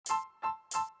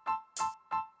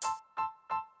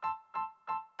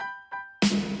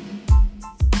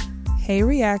Hey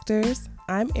Reactors,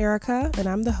 I'm Erica and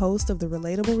I'm the host of the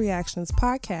Relatable Reactions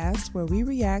podcast where we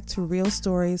react to real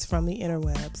stories from the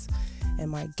interwebs. And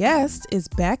my guest is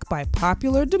back by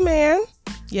popular demand.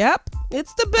 Yep,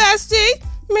 it's the bestie,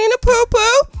 Mina Poo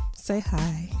Poo. Say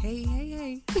hi.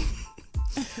 Hey.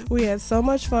 We had so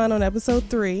much fun on episode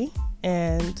 3,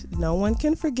 and no one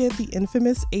can forget the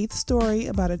infamous 8th story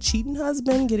about a cheating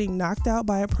husband getting knocked out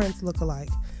by a Prince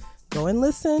lookalike. Go and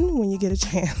listen when you get a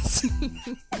chance.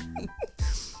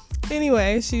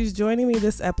 Anyway, she's joining me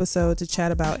this episode to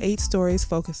chat about 8 stories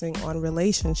focusing on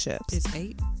relationships. It's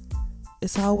 8?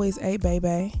 It's always 8,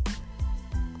 baby.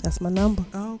 That's my number.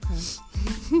 Oh,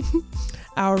 okay.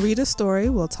 I'll read a story,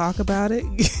 we'll talk about it,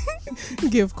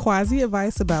 give quasi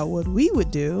advice about what we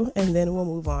would do, and then we'll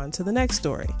move on to the next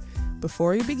story.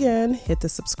 Before you begin, hit the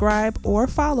subscribe or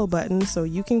follow button so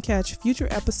you can catch future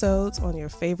episodes on your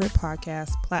favorite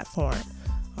podcast platform.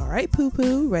 All right, Poo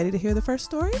Poo, ready to hear the first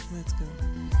story? Let's go.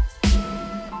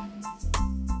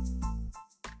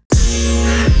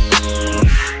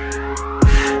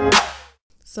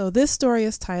 So this story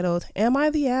is titled, Am I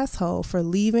the Asshole for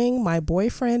Leaving My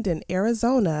Boyfriend in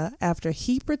Arizona After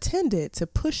He Pretended to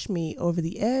Push Me Over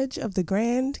the Edge of the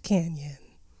Grand Canyon?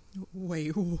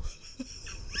 Wait.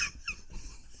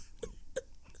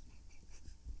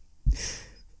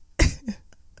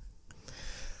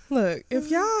 Look, if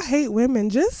y'all hate women,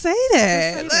 just say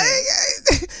that.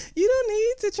 You don't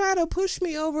need to try to push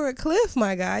me over a cliff,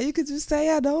 my guy. You could just say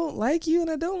I don't like you and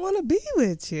I don't want to be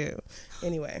with you.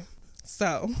 Anyway,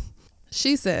 so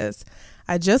she says,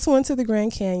 I just went to the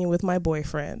Grand Canyon with my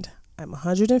boyfriend. I'm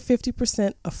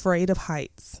 150% afraid of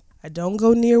heights. I don't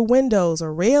go near windows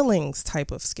or railings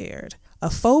type of scared. A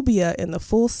phobia in the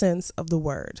full sense of the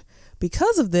word.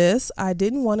 Because of this, I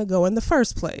didn't want to go in the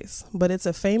first place, but it's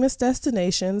a famous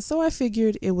destination, so I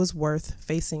figured it was worth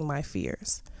facing my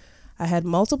fears. I had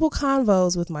multiple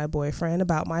convos with my boyfriend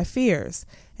about my fears,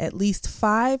 at least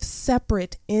 5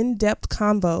 separate in-depth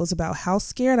convos about how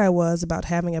scared I was about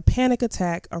having a panic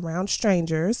attack around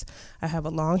strangers. I have a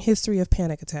long history of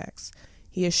panic attacks.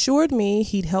 He assured me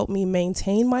he'd help me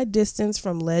maintain my distance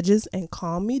from ledges and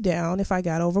calm me down if I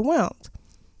got overwhelmed.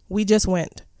 We just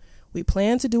went. We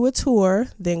planned to do a tour,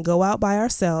 then go out by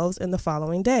ourselves in the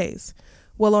following days.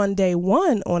 Well, on day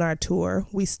 1 on our tour,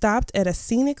 we stopped at a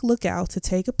scenic lookout to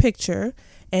take a picture,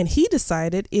 and he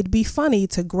decided it'd be funny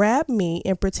to grab me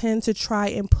and pretend to try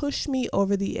and push me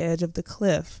over the edge of the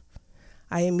cliff.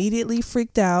 I immediately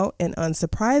freaked out and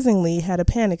unsurprisingly had a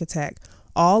panic attack,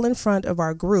 all in front of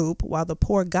our group while the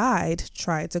poor guide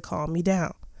tried to calm me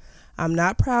down. I'm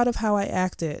not proud of how I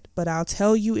acted, but I'll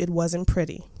tell you it wasn't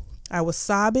pretty. I was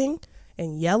sobbing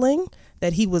and yelling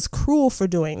that he was cruel for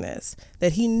doing this,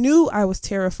 that he knew I was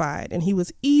terrified and he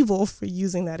was evil for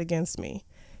using that against me.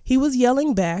 He was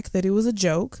yelling back that it was a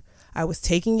joke, I was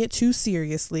taking it too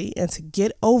seriously, and to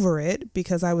get over it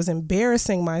because I was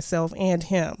embarrassing myself and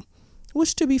him,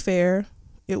 which, to be fair,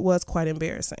 it was quite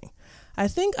embarrassing. I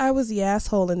think I was the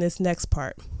asshole in this next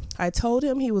part. I told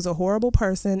him he was a horrible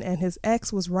person and his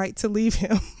ex was right to leave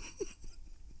him.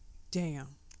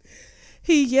 Damn.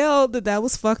 He yelled that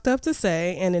was fucked up to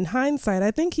say, and in hindsight,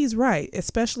 I think he's right,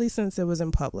 especially since it was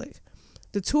in public.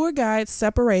 The tour guide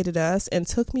separated us and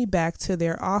took me back to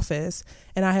their office,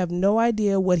 and I have no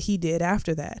idea what he did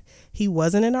after that. He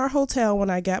wasn't in our hotel when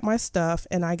I got my stuff,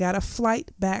 and I got a flight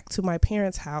back to my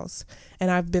parents' house, and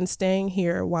I've been staying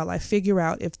here while I figure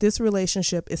out if this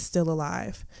relationship is still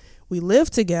alive. We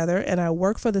live together, and I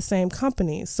work for the same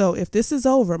company, so if this is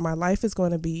over, my life is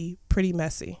going to be pretty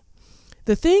messy.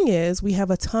 The thing is, we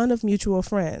have a ton of mutual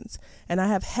friends, and I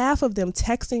have half of them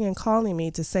texting and calling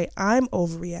me to say I'm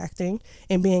overreacting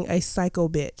and being a psycho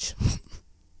bitch.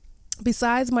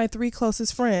 Besides my 3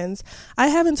 closest friends, I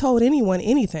haven't told anyone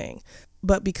anything,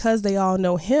 but because they all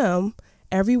know him,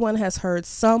 everyone has heard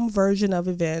some version of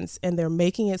events, and they're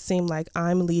making it seem like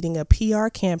I'm leading a PR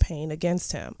campaign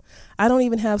against him. I don't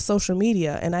even have social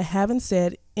media, and I haven't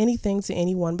said anything to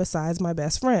anyone besides my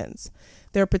best friends.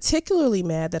 They're particularly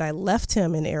mad that I left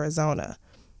him in Arizona.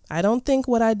 I don't think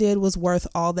what I did was worth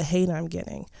all the hate I'm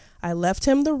getting. I left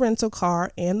him the rental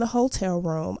car and the hotel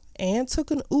room and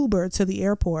took an Uber to the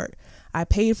airport. I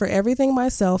paid for everything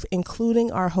myself,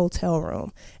 including our hotel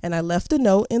room, and I left a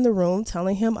note in the room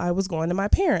telling him I was going to my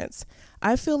parents.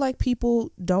 I feel like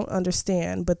people don't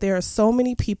understand, but there are so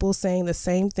many people saying the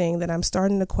same thing that I'm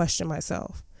starting to question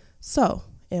myself. So,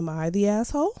 am I the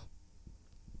asshole?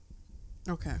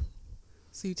 Okay.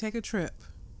 So you take a trip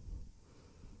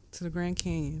to the Grand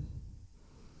Canyon.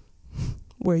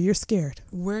 Where you're scared.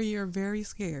 Where you're very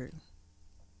scared.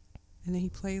 And then he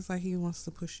plays like he wants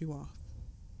to push you off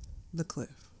the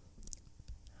cliff.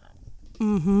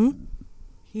 Mm-hmm.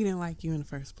 He didn't like you in the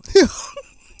first place.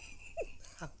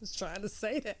 I was trying to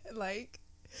say that. Like,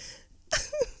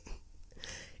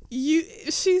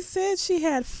 she said she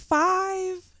had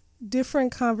 5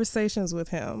 different conversations with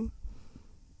him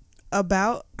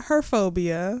about her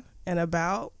phobia and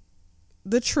about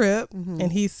the trip.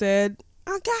 And he said,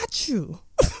 I got you.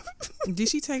 Did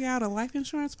she take out a life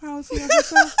insurance policy on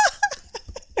herself?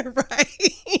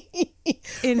 Right.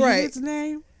 In his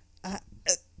name?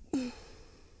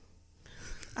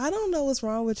 I don't know what's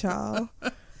wrong with y'all.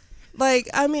 Like,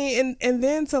 I mean, and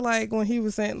then to like when he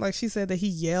was saying, like she said that he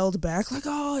yelled back like,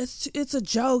 "Oh, it's a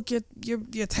joke.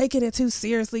 You're taking it too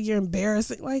seriously. You're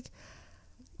embarrassing." Like,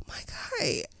 my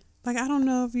guy. Like, I don't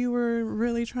know if you were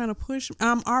really trying to push.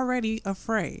 I'm already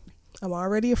afraid.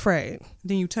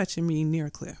 Then you touching me near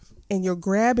a cliff. And you're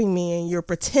grabbing me and you're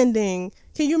pretending.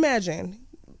 Can you imagine?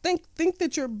 Think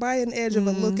that you're by an edge of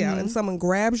a lookout and someone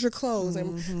grabs your clothes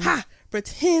and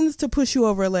pretends to push you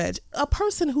over a ledge. A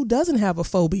person who doesn't have a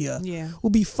phobia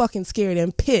will be fucking scared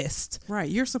and pissed. Right.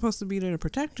 You're supposed to be there to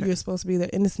protect her. You're supposed to be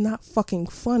there. And it's not fucking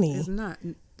funny. It's not.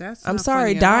 I'm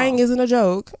sorry. Dying isn't a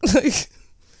joke.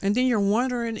 And then you're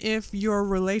wondering if your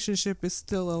relationship is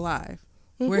still alive.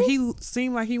 Where he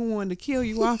seemed like he wanted to kill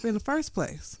you off in the first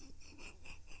place.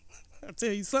 I'll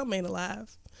tell you, something ain't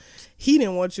alive. He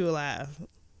didn't want you alive.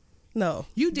 No.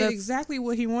 You did exactly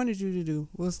what he wanted you to do,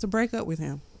 was to break up with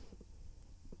him.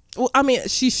 Well, I mean,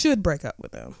 she should break up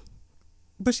with him.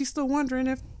 But she's still wondering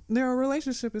if their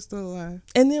relationship is still alive.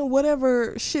 And then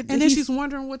whatever shit. And then she's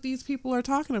wondering what these people are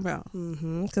talking about.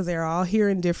 Because they're all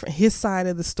hearing his side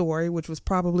of the story, which was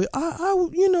probably, I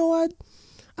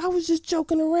was just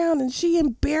joking around and she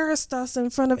embarrassed us in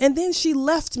front of, and then she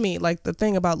left me. Like the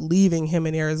thing about leaving him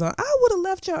in Arizona. I would have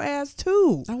left your ass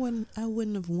too. I wouldn't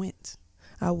have went.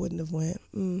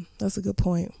 That's a good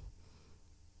point.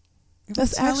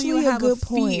 That's actually a good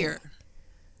point.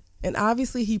 And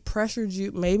obviously he pressured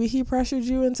you. Maybe he pressured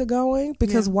you into going,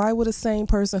 because why would a sane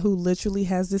person who literally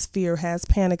has this fear, has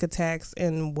panic attacks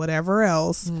and whatever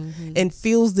else, and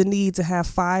feels the need to have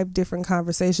 5 different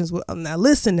conversations with, now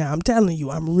listen, now I'm telling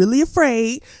you, I'm really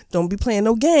afraid. Don't be playing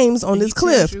no games on this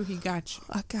cliff. He got you.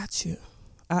 I got you.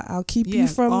 I'll keep you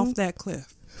from off that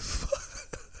cliff.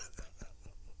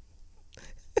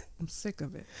 I'm sick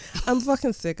of it. I'm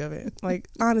fucking sick of it. Like,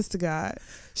 honest to God.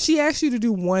 She asked you to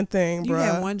do one thing, bro. You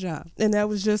had one job. And that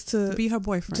was just to be her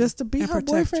boyfriend. Just to be her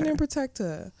boyfriend and protect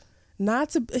her. Not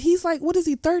to, he's like, what is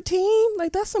he, 13?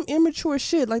 Like, that's some immature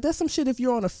shit. Like, that's some shit if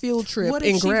you're on a field trip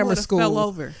in grammar school. Fell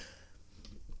over?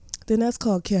 Then that's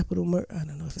called capital murder. I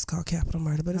don't know if it's called capital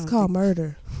murder, but it's called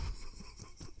murder.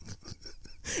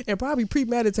 And probably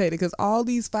premeditated, because all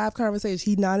these 5 conversations,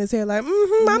 he nodded his head like,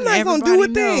 I'm not going to do a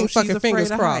thing. Fucking fingers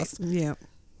crossed. Yeah.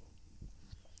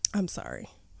 I'm sorry.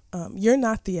 You're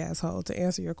not the asshole, to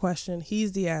answer your question.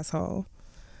 He's the asshole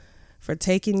for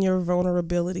taking your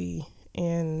vulnerability.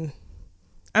 And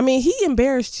I mean, he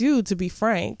embarrassed you, to be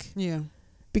frank. Yeah.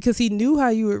 Because he knew how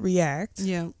you would react.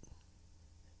 Yeah.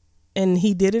 And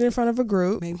he did it in front of a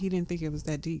group. Maybe he didn't think it was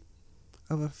that deep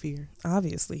of a fear.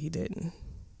 Obviously he didn't.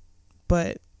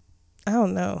 But I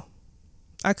don't know.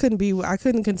 I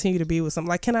couldn't continue to be with someone.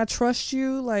 Like, can I trust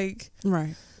you? Like,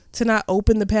 right. To not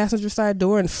open the passenger side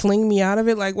door and fling me out of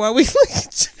it, like, while we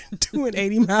doing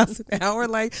 80 miles an hour?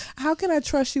 Like, how can I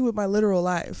trust you with my literal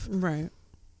life? Right.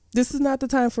 This is not the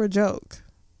time for a joke.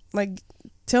 Like,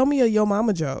 tell me a yo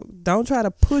mama joke. Don't try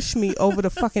to push me over the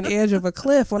fucking edge of a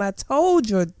cliff when I told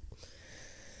you.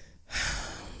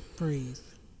 Breathe.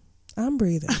 I'm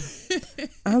breathing.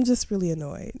 I'm just really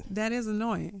annoyed. That is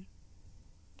annoying.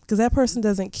 Because that person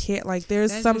doesn't care. Like,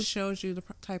 there's that some. Just shows you the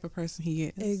type of person he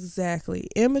is. Exactly.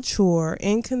 Immature,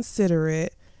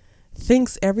 inconsiderate,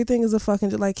 thinks everything is a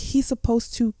fucking. Like, he's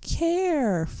supposed to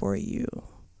care for you.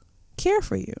 Care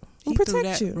for you. And he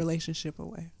protect threw you. That relationship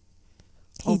away.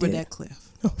 He over did. That cliff.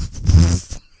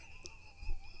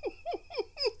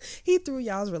 He threw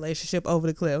y'all's relationship over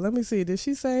the cliff. Let me see. Did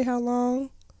she say how long?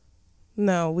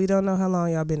 No, we don't know how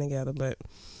long y'all been together, but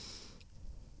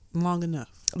long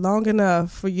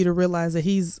enough for you to realize that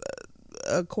he's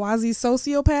a quasi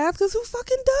sociopath. Because who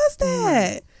fucking does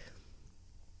that?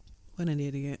 What an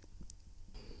idiot.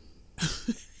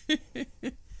 I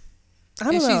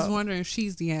don't know. She's wondering if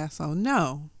she's the asshole.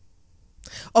 No.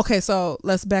 Okay, so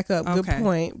let's back up. Good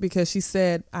point, because she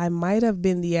said I might have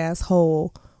been the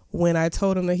asshole when I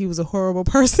told him that he was a horrible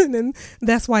person, and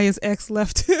that's why his ex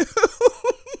left him.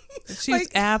 She's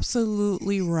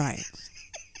absolutely right.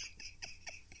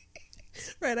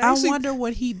 Right. I wonder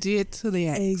what he did to the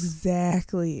ex.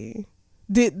 Exactly.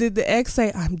 Did the ex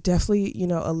say, I'm definitely,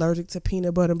 allergic to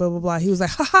peanut butter and blah, blah, blah. He was like,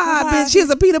 ha ha, bitch, here's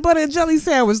a peanut butter and jelly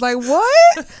sandwich. Like,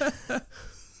 what?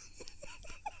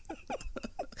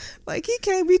 Like, he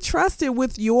can't be trusted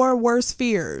with your worst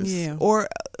fears. Yeah. Or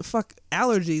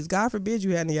allergies. God forbid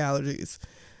you had any allergies.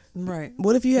 Right.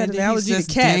 What if you had And an then he's allergy to just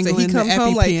cats and he dangling the comes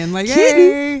home like, EpiPen, like,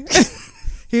 "Kitten." hey,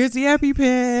 here's the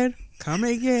EpiPen. Come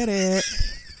and get it.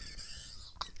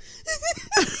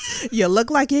 You look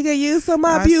like you could use some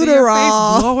I see your face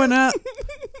albuterol. blowing up.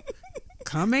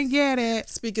 Come and get it.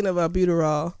 Speaking of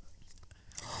albuterol.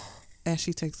 As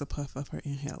she takes a puff of her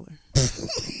inhaler.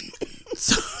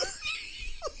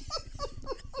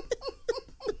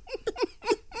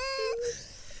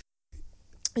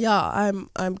 Y'all,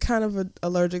 I'm kind of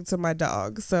allergic to my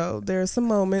dog, so there are some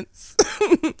moments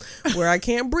where I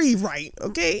can't breathe right.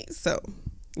 Okay, so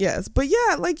yes, but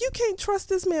yeah, like, you can't trust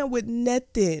this man with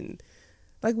nothing.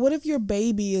 Like, what if your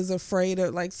baby is afraid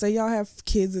of, like, say y'all have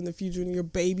kids in the future and your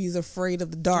baby's afraid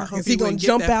of the dark? Is he gonna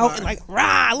jump out and like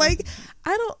rah? Like,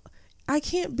 I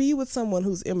can't be with someone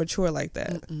who's immature like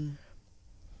that. Mm-mm.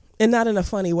 And not in a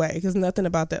funny way, because nothing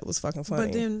about that was fucking funny.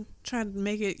 But then try to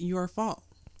make it your fault.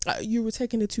 You were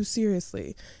taking it too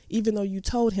seriously, even though you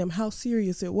told him how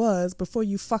serious it was before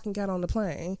you fucking got on the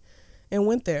plane and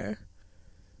went there.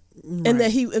 Right. And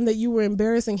that you were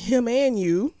embarrassing him and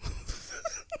you.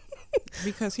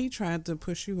 Because he tried to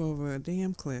push you over a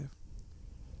damn cliff.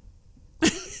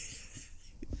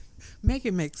 Make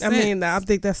it make sense. I mean, I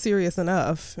think that's serious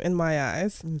enough in my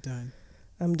eyes.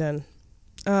 I'm done.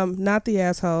 Not the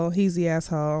asshole. He's the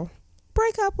asshole.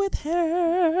 Break up with him.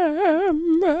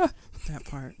 That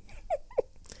part.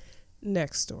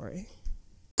 Next story.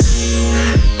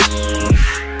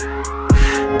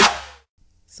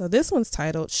 So this one's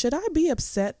titled, "Should I be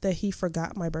upset that he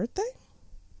forgot my birthday?"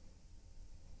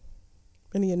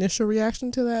 Any initial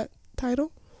reaction to that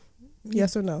title?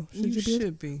 Yes or no? You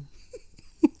should be.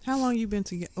 How long you been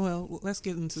together? Well, let's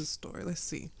get into the story. Let's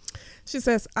see. She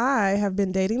says, "I have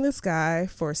been dating this guy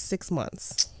for 6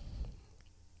 months."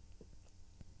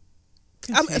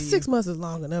 6 months is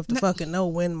long enough to fucking know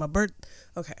when my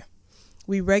Okay.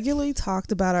 We regularly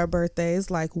talked about our birthdays,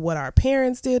 like what our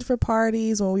parents did for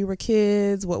parties when we were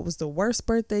kids, what was the worst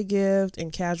birthday gift,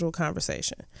 and casual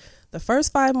conversation. The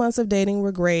first 5 months of dating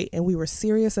were great, and we were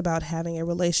serious about having a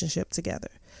relationship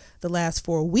together. The last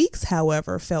 4 weeks,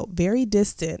 however, felt very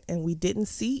distant, and we didn't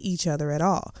see each other at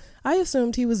all. I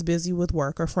assumed he was busy with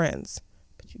work or friends.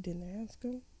 But you didn't ask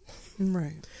him?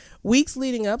 Right. Weeks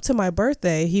leading up to my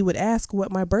birthday, he would ask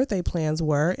what my birthday plans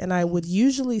were, and I would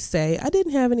usually say I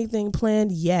didn't have anything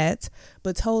planned yet,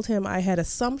 but told him I had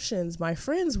assumptions my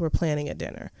friends were planning a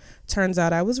dinner. Turns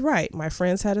out I was right. My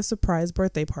friends had a surprise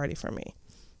birthday party for me.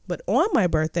 But on my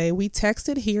birthday, we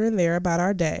texted here and there about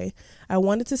our day. I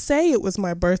wanted to say it was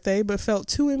my birthday, but felt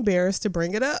too embarrassed to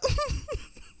bring it up.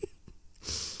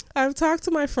 I've talked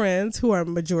to my friends, who are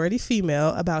majority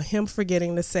female, about him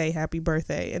forgetting to say happy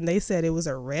birthday, and they said it was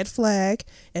a red flag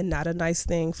and not a nice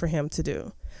thing for him to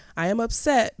do. I am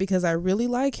upset because I really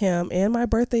like him and my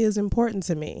birthday is important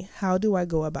to me. How do I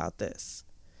go about this?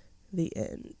 The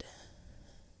end.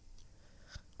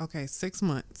 Okay, 6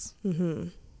 months. Mm-hmm.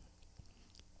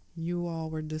 You all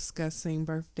were discussing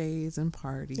birthdays and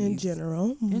parties. In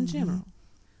general. Mm-hmm. In general.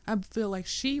 I feel like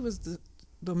she was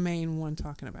the main one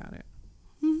talking about it.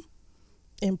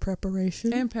 In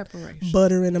preparation. In preparation.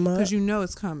 Buttering them up. Because you know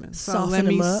it's coming. So Soften let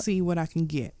me them up. see what I can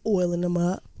get. Oiling them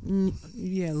up.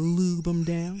 Yeah, lube them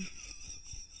down.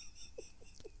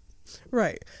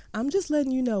 Right. I'm just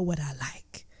letting you know what I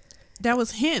like. That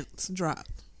was hints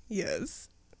dropped. Yes.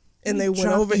 And they went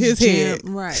over his head.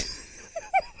 Right.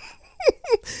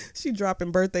 She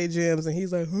dropping birthday gems and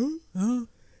he's like, huh?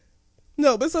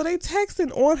 No, but so they texting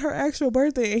on her actual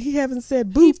birthday and he haven't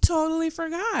said boop. He totally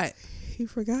forgot. He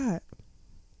forgot.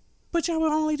 But y'all were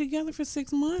only together for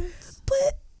 6 months.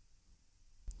 But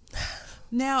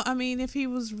now, I mean, if he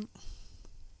was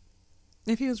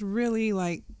really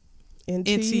like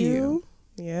into you,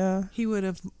 yeah, he would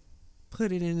have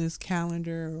put it in his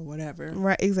calendar or whatever.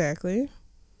 Right, exactly.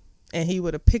 And he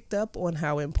would have picked up on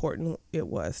how important it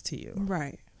was to you.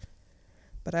 Right.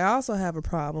 But I also have a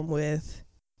problem with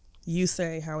you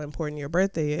saying how important your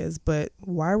birthday is, but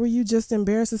why were you just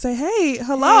embarrassed to say, hey,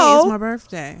 hello? Hey, it's my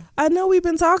birthday. I know we've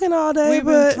been talking all day, We've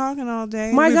been talking all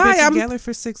day. My We've guy, been together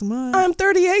for 6 months. I'm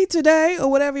 38 today,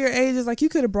 or whatever your age is. Like, you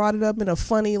could have brought it up in a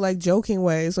funny, like, joking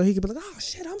way, so he could be like, oh,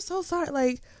 shit, I'm so sorry.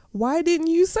 Like, why didn't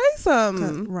you say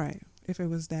something? Right. If it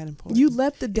was that important. You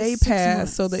let the day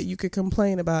pass so that you could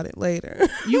complain about it later.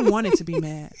 You wanted to be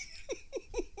mad.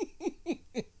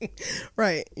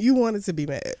 Right. You wanted to be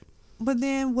mad. But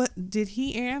then what did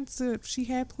he answer if she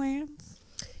had plans?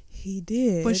 He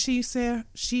did. But she said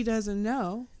she doesn't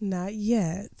know. Not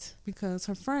yet. Because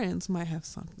her friends might have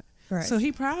something. Right. So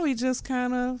he probably just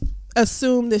kind of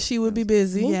assume that she would be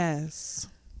busy. Yes.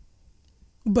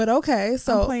 But okay,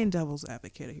 so I'm playing devil's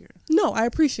advocate here. no, I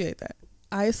appreciate that.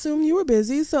 I assume you were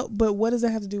busy. So, but what does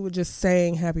that have to do with just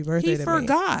saying happy birthday He to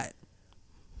forgot.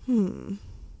 me?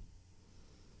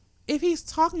 If he's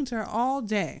talking to her all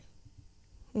day,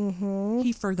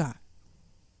 he forgot.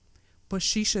 But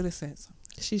she should have said something.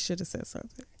 She should have said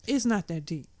something. It's not that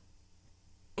deep.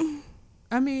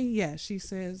 I mean, yeah, she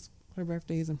says her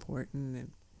birthday is important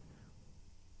and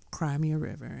cry me a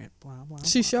river and blah, blah,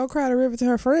 She blah. sure cried a river to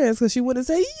her friends because she wouldn't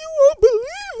say, "You won't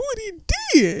believe what he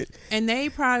did." And they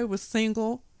probably was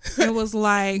single and was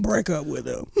like, Break up with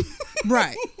him.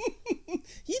 right.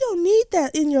 You don't need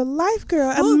that in your life,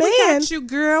 girl. A We man, got you,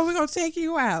 girl. We're going to take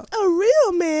you out. a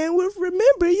real man will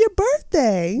remember your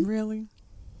birthday. Really?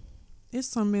 It's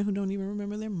some men who don't even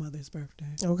remember their mother's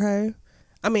birthday. Okay.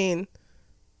 I mean,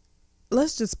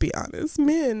 let's just be honest.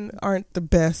 Men aren't the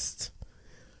best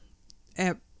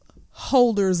At,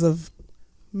 holders of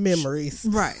memories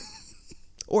right.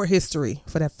 or history,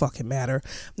 for that fucking matter.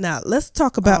 Now, let's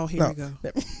talk about... Oh, here we go.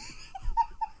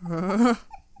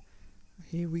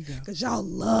 Here we go. Because y'all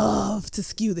love to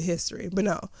skew the history. But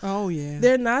no. Oh, yeah.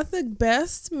 They're not the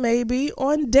best, maybe,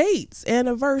 on dates,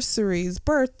 anniversaries,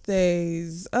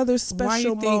 birthdays, other special Why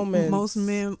you moments. think most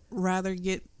men rather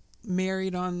get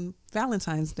married on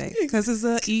Valentine's Day? Because it's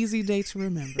an easy day to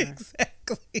remember.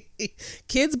 Exactly.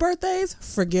 Kids' birthdays,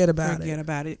 forget about Forget it.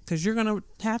 about it. Because you're going to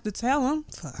have to tell them.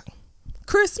 Fuck.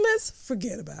 Christmas,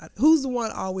 forget about it. Who's the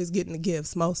one always getting the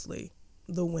gifts? Mostly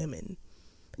the women.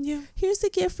 Yeah. Here's the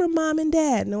gift from mom and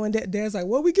dad. Knowing that dad's like,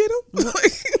 what we get him?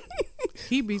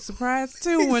 He'd be surprised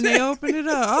too when they open it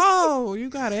up. Oh, you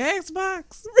got an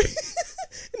Xbox?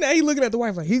 Now he looking at the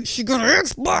wife like, she got an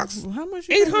Xbox. How much?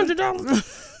 You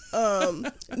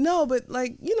 $800. No, but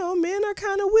like, you know, men are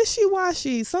kind of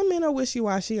wishy-washy. Some men are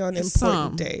wishy-washy on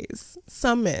important days.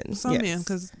 Some men. Some yes. men,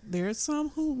 because there's some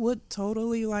who would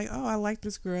totally like, oh, I like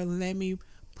this girl. Let me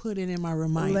put it in my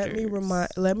reminder.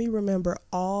 Let me remember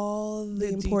all the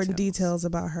important details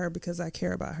about her because I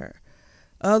care about her.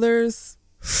 Others,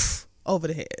 over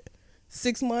the head.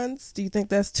 6 months, do you think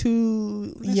that's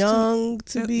too young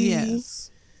to be? Yes.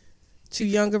 Too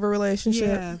young of a relationship?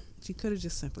 Yeah. She could have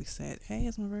just simply said, hey,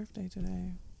 it's my birthday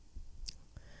today.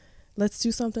 Let's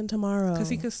do something tomorrow. Because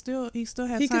he still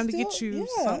had time to get you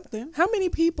something. How many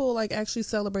people like actually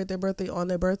celebrate their birthday on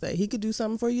their birthday? He could do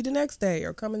something for you the next day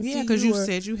or come and see you. Yeah, because you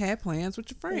said you had plans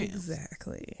with your friends.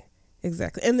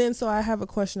 Exactly. And then so I have a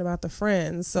question about the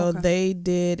friends. So they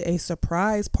did a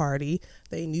surprise party.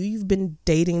 They knew you've been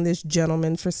dating this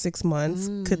gentleman for 6 months.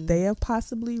 Could they have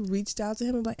possibly reached out to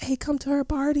him and be like, hey, come to her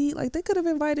party? Like they could have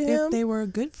invited him. If they were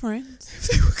good friends.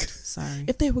 Sorry.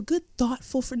 If they were good,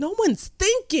 thoughtful no one's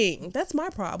thinking. That's my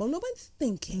problem. Nobody's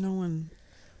thinking. No one.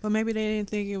 But maybe they didn't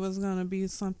think it was going to be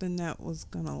something that was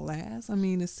going to last. I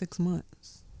mean, it's 6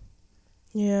 months.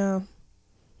 Yeah.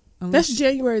 That's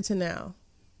January to now.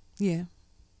 Yeah.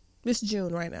 It's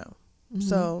June right now. Mm-hmm.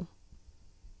 So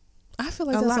I feel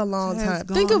like that's a long time.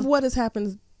 Gone. Think of what has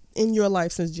happened in your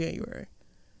life since January.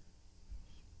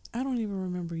 I don't even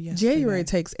remember yesterday. January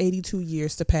takes 82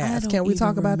 years to pass. Can we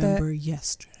talk about that? I don't remember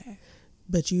yesterday.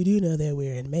 But you do know that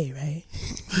we're in May, right?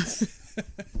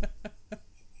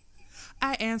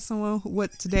 I asked someone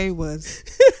what today was.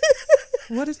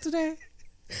 What is today?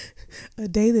 A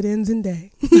day that ends in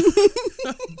day.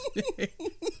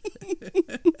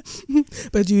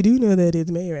 But you do know that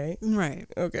it's May, right? Right.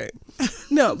 Okay.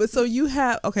 No, but so you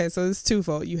have, okay, so it's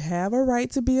twofold. You have a right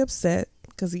to be upset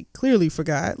because he clearly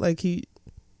forgot. I like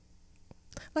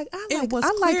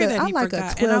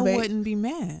and I wouldn't be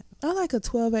mad. I like a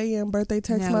 12 a.m. birthday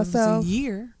text now, myself. It was a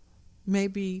year,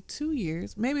 maybe 2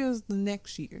 years, maybe it was the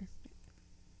next year.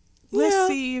 Yeah. Let's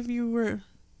see if you were.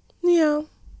 Yeah,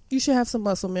 you should have some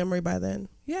muscle memory by then.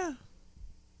 Yeah.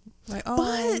 Like,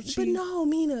 but no,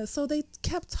 Mina. So they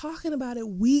kept talking about it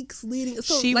weeks leading.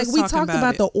 So we talked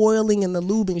about the oiling and the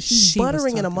lubing. She's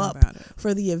buttering him up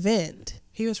for the event.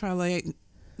 He was probably like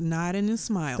nodding and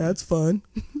smiling. That's fun.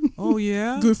 Oh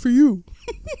yeah, good for you.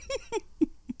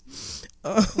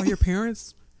 Or your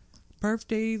parents'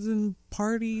 birthdays and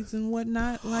parties and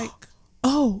whatnot. Like,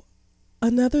 oh,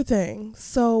 another thing.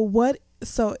 So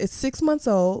it's 6 months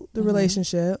old. The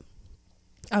relationship.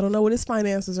 I don't know what his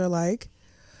finances are like.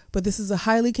 But this is a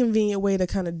highly convenient way to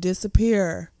kind of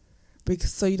disappear,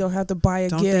 because so you don't have to buy a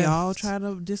gift. Don't they all try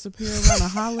to disappear around a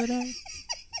holiday?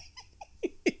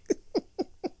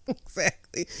 Exactly.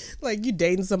 Like you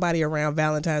dating somebody around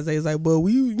Valentine's Day is like, well,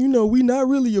 we not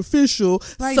really official.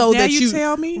 Like, so now that you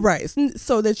tell me? Right.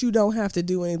 So that you don't have to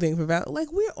do anything for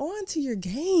Like, we're on to your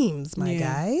games, my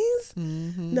guys.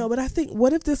 Mm-hmm. No, but I think,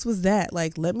 what if this was that?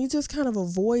 Like, let me just kind of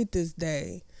avoid this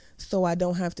day so I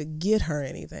don't have to get her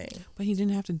anything. But he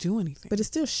didn't have to do anything. But it's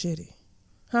still shitty.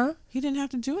 Huh? He didn't have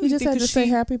to do anything. He just had to say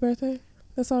happy birthday?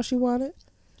 That's all she wanted?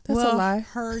 That's a lie.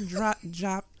 Her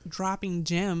dropping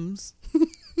gems.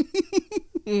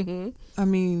 Mm-hmm. I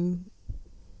mean,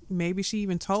 maybe she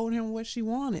even told him what she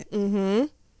wanted.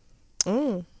 Mm-hmm.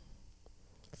 Mm.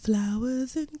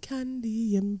 Flowers and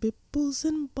candy and bibbles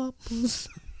and bubbles.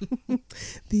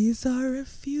 These are a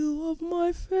few of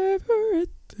my favorite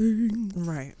things.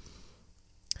 Right.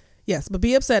 Yes, but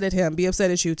be upset at him. Be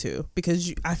upset at you too,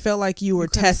 because I felt like you were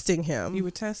testing him. You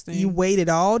were testing. You waited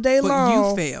all day but long.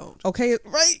 You failed. Okay,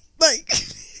 right? Like,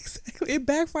 exactly. It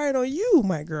backfired on you,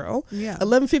 my girl. Yeah.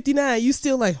 11:59. You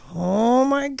still like, oh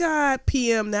my God.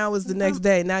 PM. Now is the next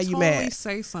day. Now you mad.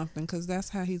 Say something, because that's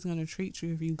how he's going to treat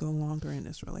you if you go longer in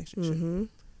this relationship. Mm-hmm.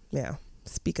 Yeah.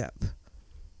 Speak up.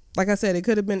 Like I said, it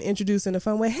could have been introduced in a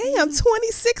fun way. Hey, I'm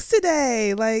 26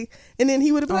 today. Like, and then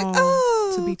he would have been like,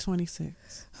 oh. To be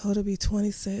 26. Oh, to be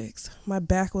 26. My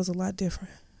back was a lot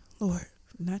different. Lord.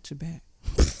 Not your back.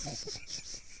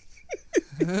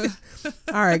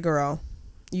 All right, girl.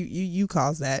 You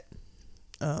caused that.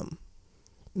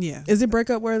 Yeah. Is it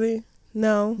breakup worthy?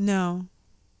 No.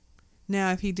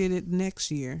 Now, if he did it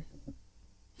next year.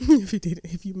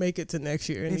 if you make it to next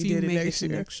year and he did it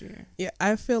next year. Yeah,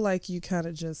 I feel like you kind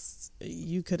of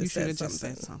you could have said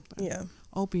something. Yeah.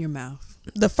 Open your mouth.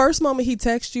 The first moment he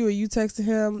texted you or you texted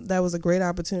him, that was a great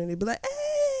opportunity to be like,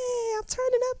 hey, I'm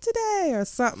turning up today or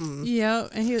something. Yeah,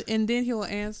 and then he'll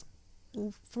ask,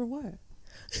 well, for what?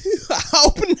 I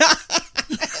hope not.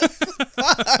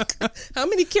 Fuck. How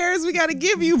many carrots we got to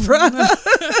give you, bro?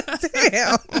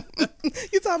 Damn.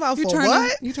 You talking about for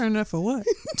what? You turning up for what?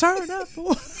 Turn up for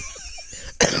what?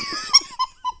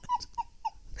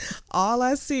 All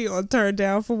I see on Turn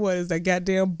Down for What is that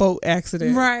goddamn boat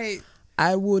accident. Right.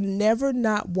 I will never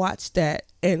not watch that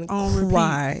and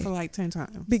cry for like 10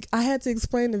 times. I had to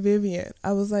explain to Vivian.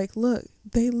 I was like, look,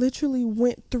 they literally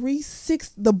went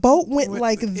 360. The boat went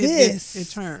like this. It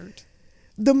turned.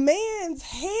 The man's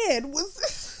head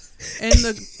was and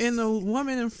the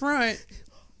woman in front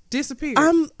disappeared.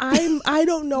 I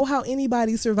don't know how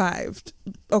anybody survived.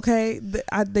 Okay,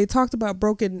 they talked about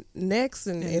broken necks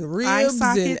and ribs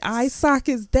and eye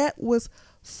sockets. That was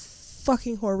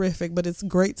fucking horrific. But it's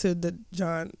great to the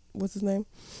John. What's his name?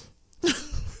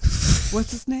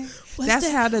 What's his name?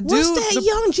 That's how the dude. What's that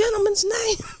young gentleman's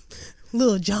name?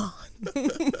 Lil John.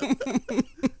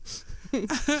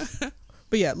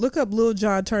 But yeah, look up Lil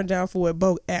Jon Turned Down for What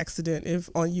boat accident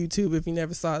on YouTube. If you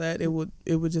never saw that, it would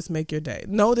just make your day.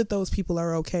 Know that those people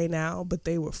are okay now, but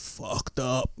they were fucked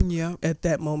up at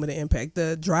that moment of impact.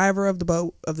 The driver of the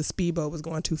boat, of the speedboat, was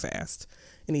going too fast,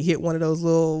 and he hit one of those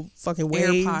little fucking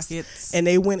waves, air pockets, and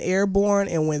they went airborne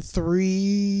and went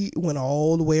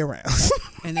all the way around.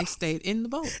 And they stayed in the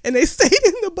boat.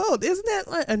 Isn't that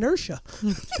like inertia?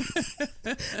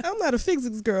 I'm not a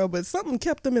physics girl, but something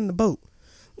kept them in the boat.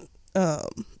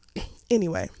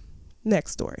 Anyway,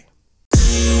 next story.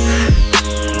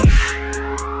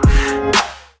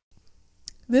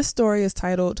 This story is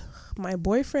titled, My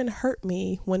Boyfriend Hurt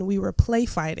Me When We Were Play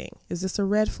Fighting. Is this a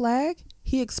red flag?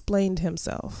 He explained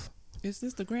himself. Is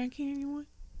this the Grand Canyon one?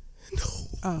 No.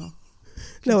 Oh.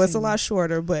 No, it's a lot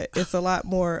shorter, but it's a lot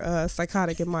more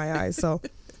psychotic in my eyes. So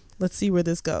let's see where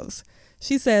this goes.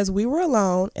 She says, we were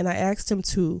alone and I asked him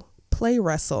to play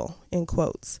wrestle, in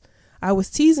quotes. I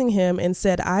was teasing him and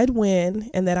said I'd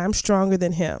win and that I'm stronger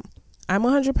than him. I'm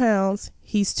 100 pounds.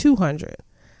 He's 200.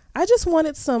 I just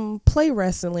wanted some play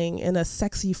wrestling in a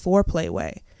sexy foreplay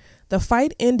way. The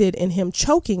fight ended in him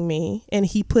choking me and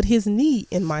he put his knee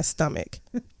in my stomach.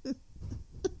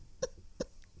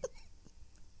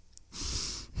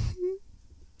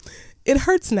 It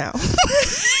hurts now.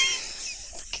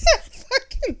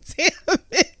 Fucking damn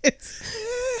it.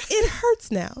 It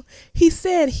hurts now. He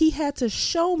said he had to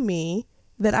show me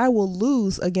that I will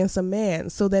lose against a man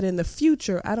so that in the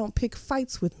future I don't pick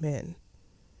fights with men.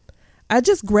 I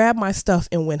just grabbed my stuff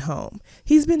and went home.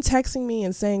 He's been texting me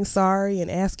and saying sorry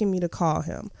and asking me to call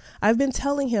him. I've been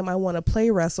telling him I want to play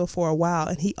wrestle for a while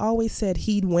and he always said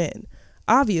he'd win.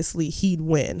 Obviously he'd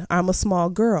win. I'm a small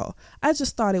girl. I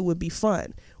just thought it would be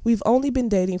fun. We've only been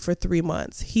dating for 3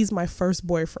 months. He's my first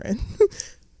boyfriend.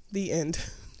 The end.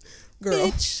 Girl.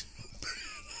 Bitch.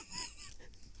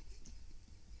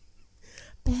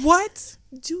 What?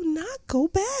 Do not go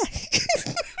back.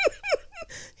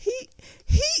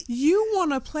 You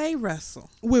want to play wrestle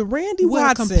with Randy with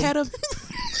Watson. a competitive.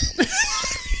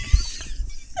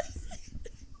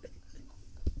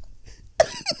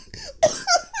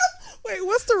 Wait,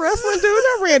 what's the wrestling dude?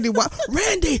 Not Randy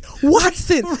Randy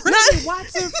Watson. Randy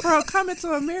Watson from Coming to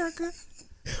America.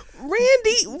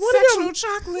 Randy, one Sexual of them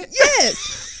chocolate.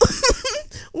 Yes.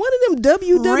 One of them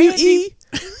WWE.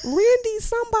 Randy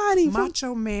somebody.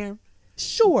 Macho Man.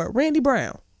 Sure, Randy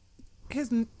Brown.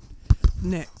 His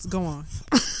next. Go on.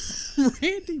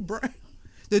 Randy Brown.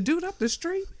 The dude up the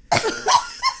street.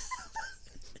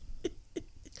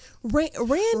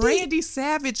 Randy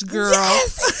Savage, girl.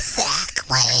 Yes,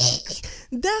 exactly.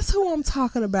 That's who I'm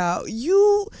talking about.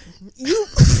 You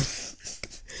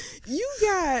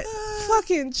got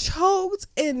fucking choked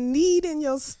and kneed in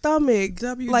your stomach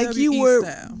WWE like you were.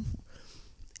 style.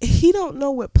 He don't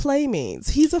know what play means.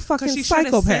 He's a fucking She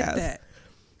psychopath. said that.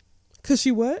 Cause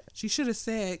she what? She should have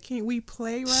said, "Can we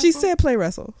play wrestle?" She said play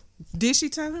wrestle. Did she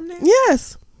tell him that?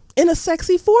 Yes. In a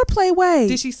sexy foreplay way.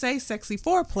 Did she say sexy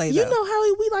foreplay? You though? know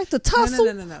how we like to tussle.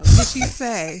 No. Did she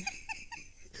say,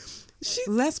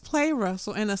 let's play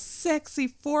wrestle in a sexy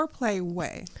foreplay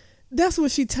way? That's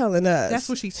what she telling us. That's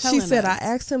what she telling us. She said, I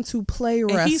asked him to play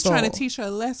wrestle. And he's trying to teach her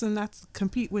a lesson not to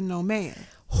compete with no man.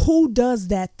 Who does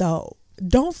that though?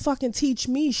 Don't fucking teach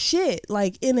me shit.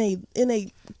 Like in a.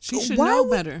 She should know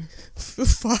better.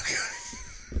 Fuck.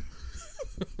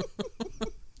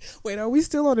 Wait, are we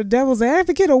still on the devil's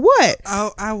advocate or what?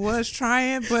 Oh, I was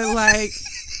trying, but like,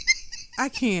 I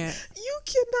can't. You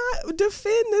cannot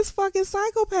defend this fucking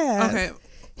psychopath. Okay.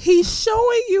 He's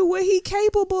showing you what he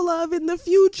capable of in the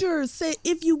future. Say,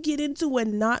 if you get into a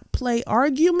not play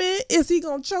argument, is he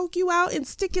gonna choke you out and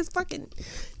stick his fucking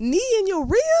knee in your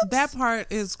ribs? That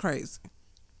part is crazy.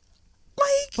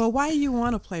 Like, but why you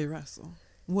want to play wrestle?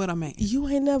 What I mean? You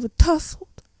ain't never tussled.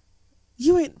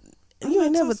 You ain't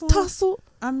never tussled.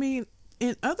 I mean,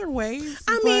 in other ways.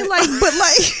 But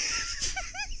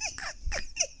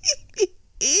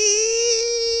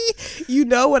you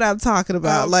know what I'm talking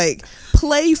about. Like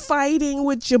play fighting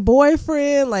with your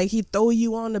boyfriend. Like he throw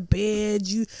you on the bed.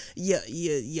 You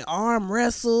arm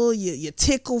wrestle. You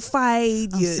tickle fight.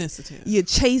 I'm sensitive. You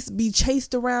be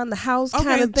chased around the house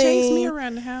kind of thing. Chase me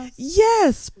around the house.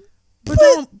 Yes, but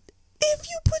don't. If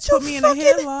you put me in a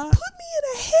headlock. Put me in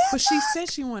a headlock. But she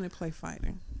said she wanted play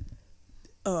fighting.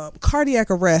 Cardiac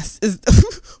arrest is,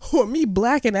 or me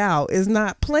blacking out is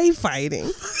not play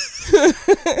fighting.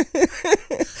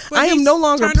 I am no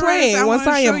longer playing once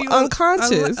I am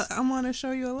unconscious. I want to show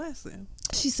you a lesson.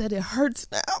 She said it hurts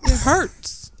now. It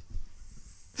hurts.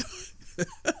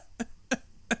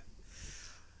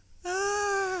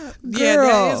 Yeah,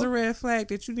 that is a red flag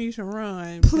that you need to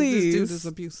run. Please. This dude is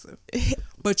abusive.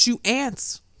 But you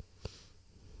asked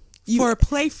for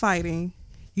play fighting.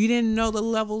 You didn't know the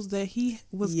levels that he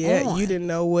was on. Yeah, you didn't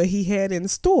know what he had in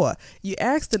store. You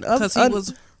asked an because he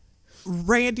was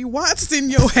Randy Watson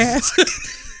your ass.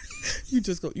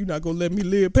 You're not gonna let me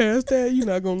live past that. You're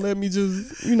not gonna let me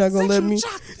You're not gonna let me.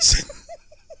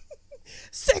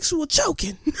 Sexual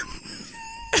choking.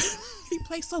 He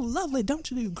plays so lovely, don't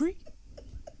you agree?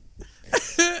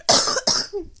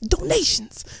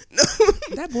 Donations.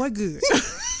 That boy good.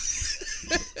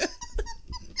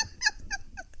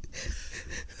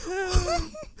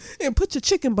 And put your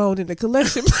chicken bone in the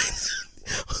collection plate.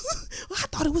 I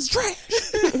thought it was trash.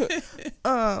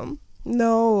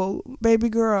 No, baby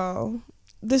girl.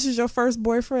 This is your first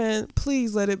boyfriend.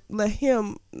 Please let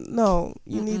him know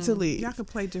you need to leave. Y'all can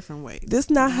play different ways. This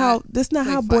not how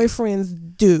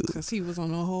boyfriends do. Because he was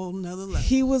on a whole nother level.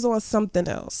 He was on something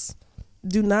else.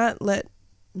 Do not let.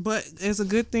 But it's a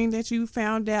good thing that you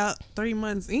found out 3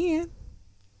 months in.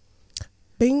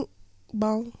 Bing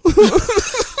bong.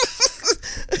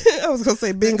 I was gonna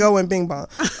say bingo and bing bong.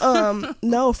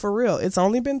 No, for real. It's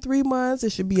only been 3 months.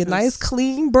 It should be a nice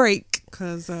clean break.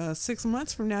 Because 6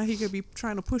 months from now, he could be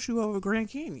trying to push you over Grand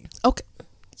Canyon. Okay.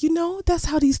 You know, that's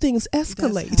how these things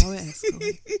escalate. That's how it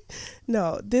escalates.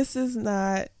 No, this is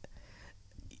not.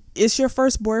 It's your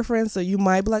first boyfriend, so you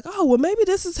might be like, oh, well, maybe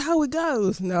this is how it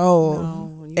goes.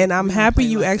 No. And I'm happy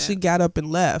you actually got up and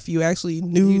left. You actually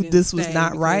knew this was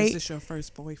not right. It's your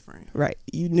first boyfriend. Right.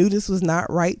 You knew this was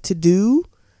not right to do.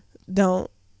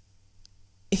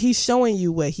 He's showing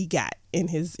you what he got in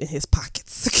his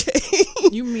pockets. Okay.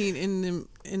 You mean in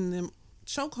them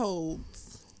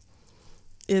chokeholds?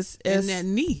 It's in that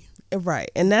knee. Right.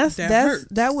 And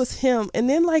that was him. And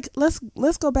then like let's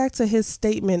go back to his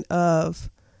statement of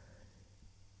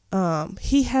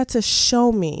he had to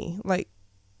show me, like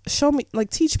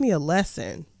teach me a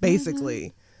lesson, basically.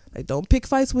 Mm-hmm. Like, don't pick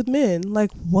fights with men.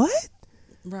 Like, what?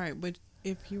 Right, but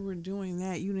if you were doing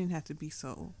that, you didn't have to be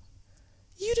so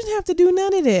You didn't have to do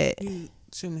none of that. You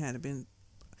shouldn't have been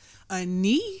a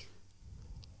knee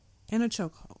and a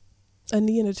chokehold. A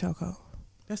knee and a chokehold.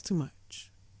 That's too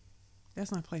much.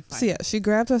 That's not play fight. So yeah, she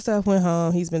grabbed her stuff, went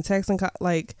home. He's been texting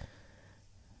like,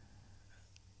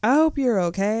 I hope you're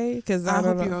okay, because I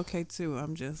hope you're okay too.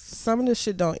 I'm just, some of this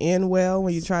shit don't end well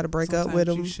when you try to break up with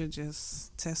him. You should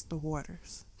just test the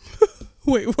waters.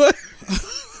 Wait, what?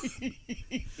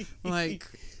 Like,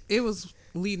 it was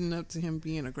leading up to him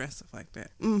being aggressive like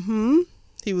that.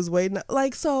 He was waiting.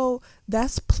 Like, so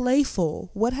that's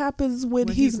playful. What happens when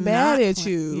he's mad at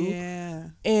you? Yeah.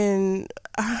 And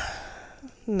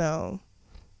no,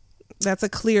 that's a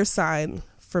clear sign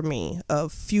for me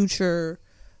of future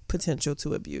potential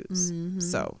to abuse.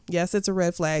 So yes, it's a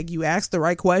red flag. You asked the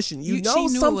right question. You know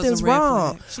something's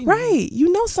wrong. Right.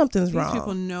 You know something's wrong. These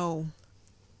people know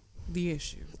the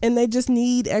issue. And they just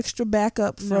need extra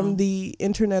backup from the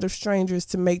internet of strangers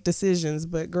to make decisions.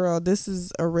 But girl, this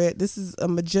is a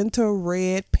magenta,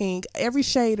 red, pink, every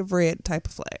shade of red type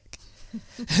of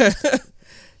flag.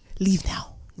 Leave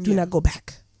now. Do not go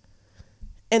back.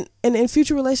 And in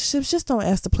future relationships, just don't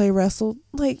ask to play wrestle.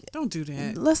 Like, don't do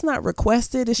that. Let's not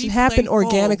request it. It should happen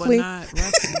organically. But not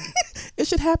wrestling. It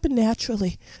should happen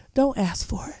naturally. Don't ask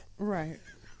for it. Right.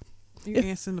 You're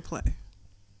answering the play.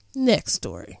 Next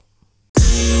story.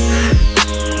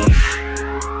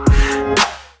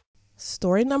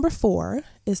 Story number 4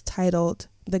 is titled,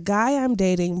 "The Guy I'm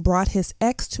Dating Brought His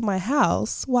Ex to My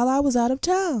House While I Was Out of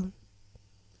Town."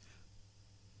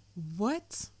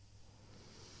 What?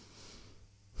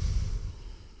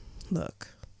 Look,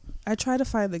 I try to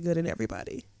find the good in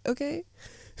everybody, okay?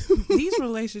 These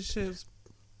relationships.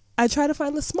 I try to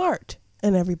find the smart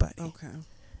in everybody. Okay.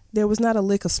 There was not a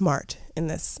lick of smart in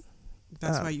this.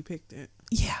 That's why you picked it?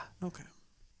 Yeah. Okay.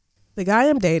 The guy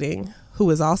I'm dating, who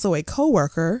is also a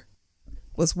coworker,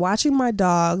 was watching my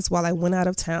dogs while I went out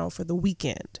of town for the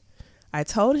weekend. I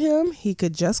told him he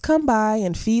could just come by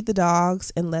and feed the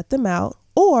dogs and let them out,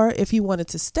 or if he wanted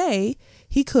to stay,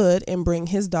 he could and bring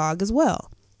his dog as well.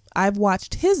 I've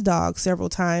watched his dog several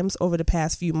times over the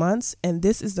past few months, and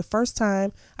this is the first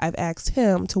time I've asked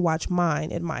him to watch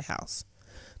mine at my house.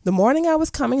 The morning I was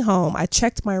coming home, I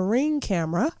checked my Ring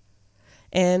camera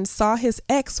and saw his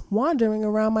ex wandering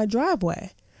around my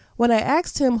driveway. When I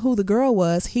asked him who the girl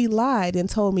was, he lied and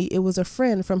told me it was a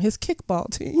friend from his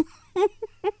kickball team.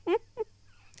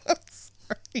 I'm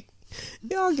sorry.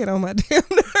 Y'all get on my damn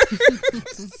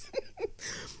nerves.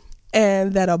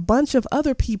 And that a bunch of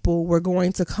other people were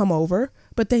going to come over,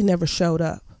 but they never showed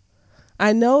up.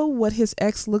 I know what his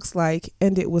ex looks like,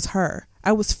 and it was her.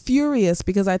 I was furious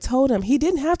because I told him he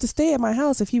didn't have to stay at my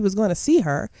house if he was going to see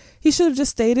her. He should have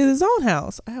just stayed at his own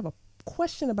house. I have a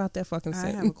question about that fucking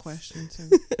sentence. I have a question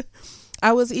too.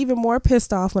 I was even more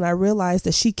pissed off when I realized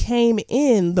that she came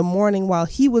in the morning while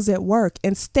he was at work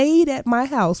and stayed at my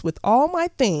house with all my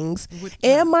things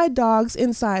and my dogs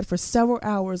inside for several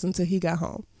hours until he got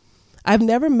home. I've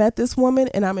never met this woman,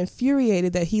 and I'm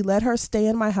infuriated that he let her stay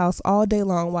in my house all day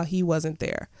long while he wasn't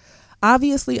there.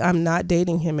 Obviously, I'm not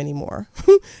dating him anymore.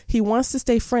 He wants to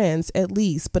stay friends, at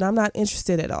least, but I'm not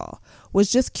interested at all.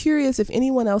 Was just curious if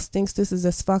anyone else thinks this is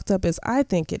as fucked up as I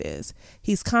think it is.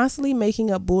 He's constantly making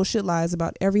up bullshit lies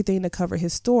about everything to cover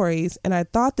his stories, and I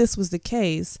thought this was the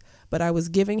case, but I was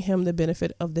giving him the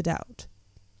benefit of the doubt.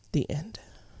 The end.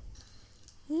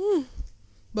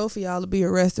 Both of y'all would be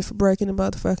arrested for breaking the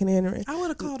motherfucking entering. I would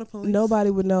have called the police. Nobody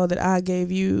would know that I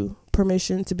gave you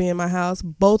permission to be in my house.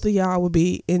 Both of y'all would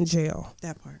be in jail.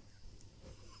 That part.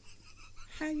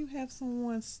 How you have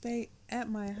someone stay at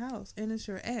my house and it's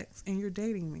your ex and you're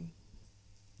dating me?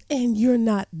 And you're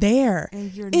not there.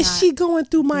 And you're Is not she going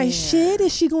through my there. shit?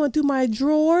 Is she going through my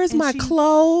drawers, And my she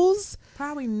clothes?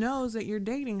 Probably knows that you're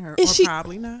dating her. Is or she,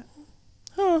 probably not.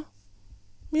 Huh.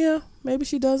 Yeah, maybe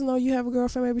she does know you have a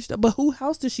girlfriend. Maybe she does. But whose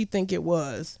house does she think it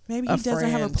was? Maybe he doesn't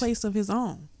have a place of his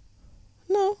own.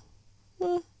 No.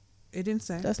 Well, it didn't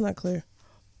say. That's not clear.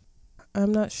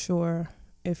 I'm not sure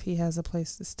if he has a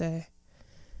place to stay.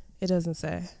 It doesn't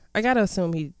say. I gotta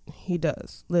assume he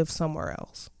does live somewhere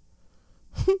else.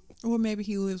 Or maybe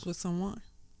he lives with someone.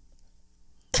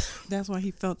 That's why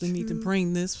he felt the need to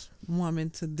bring this woman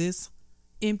to this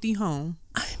empty home.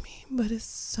 I mean, but it's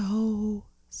so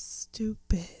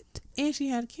stupid. And she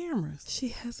had cameras. She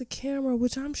has a camera,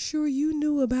 which I'm sure you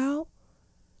knew about.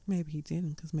 Maybe he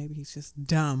didn't, because maybe he's just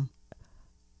dumb.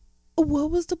 What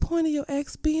was the point of your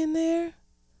ex being there?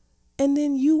 And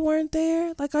then you weren't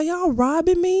there? Like, are y'all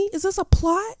robbing me? Is this a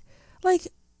plot? Like,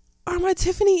 are my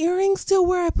Tiffany earrings still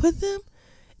where I put them?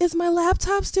 Is my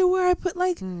laptop still where I put,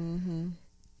 like,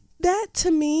 that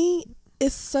to me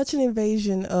is such an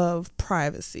invasion of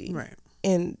privacy. Right.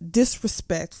 and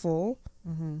disrespectful.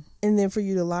 Mm-hmm. And then for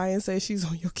you to lie and say she's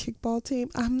on your kickball team,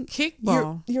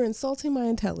 Kickball. You're insulting my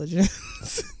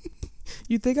intelligence.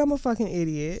 You think I'm a fucking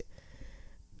idiot.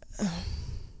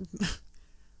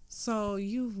 So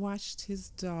you've watched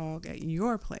his dog at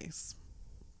your place.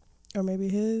 Or maybe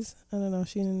his. I don't know.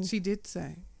 She did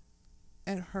say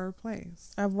at her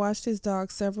place. I've watched his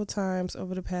dog several times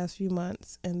over the past few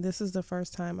months, and this is the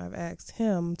first time I've asked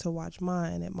him to watch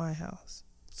mine at my house.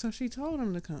 So she told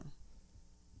him to come.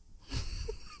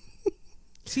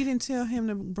 She didn't tell him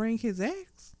to bring his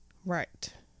ex.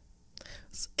 Right.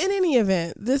 So in any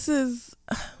event, it's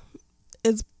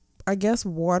I guess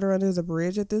water under the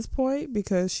bridge at this point,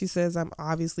 because she says I'm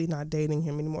obviously not dating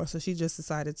him anymore. So she just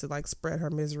decided to like spread her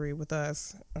misery with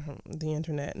us, the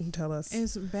internet, and tell us.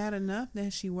 It's bad enough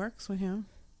that she works with him.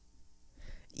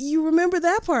 You remember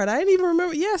that part? I didn't even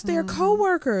remember. Yes, they're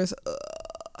co-workers.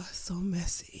 So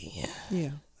messy.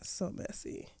 Yeah. So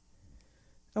messy.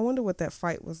 I wonder what that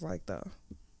fight was like, though.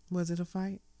 Was it a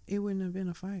fight? It wouldn't have been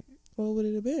a fight. What would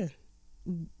it have been?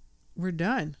 We're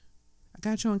done. I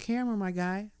got you on camera, my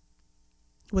guy.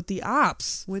 With the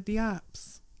ops. With the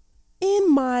ops.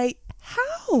 In my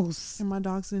house. And my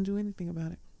dogs didn't do anything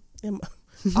about it.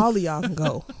 All of y'all can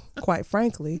go, quite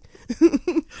frankly.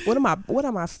 What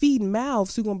am I feeding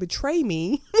mouths who gonna betray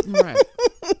me? Right.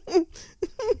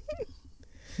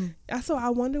 So I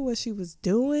wonder what she was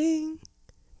doing.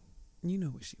 You know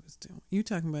what she was doing. You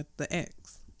talking about the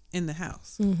ex in the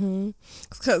house.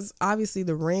 Because obviously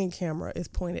the Ring camera is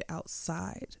pointed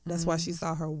outside. That's why she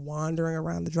saw her wandering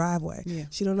around the driveway. Yeah.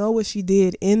 She don't know what she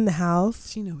did in the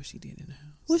house. She know what she did in the house.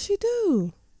 What'd she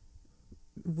do?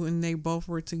 When they both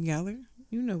were together,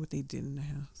 you know what they did in the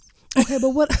house. Okay,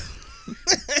 but what?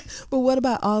 But what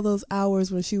about all those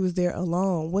hours when she was there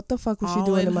alone? What the fuck was she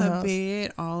doing in my house? All in her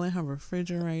bed, all in her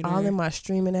refrigerator. All in my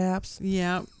streaming apps.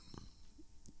 Yeah.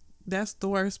 That's the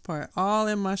worst part. All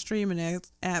in my streaming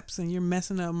apps, and you're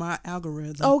messing up my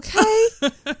algorithm. Okay.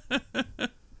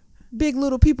 Big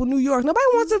Little People, New York. Nobody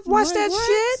wants to watch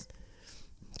shit.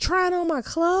 Trying on my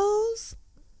clothes.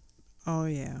 Oh,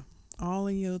 yeah. All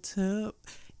in your tub.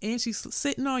 And she's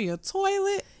sitting on your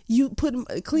toilet. You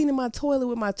cleaning my toilet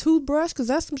with my toothbrush, because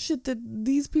that's some shit that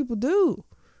these people do.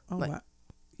 Oh, like, wow.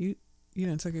 You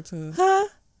done took it to... Huh?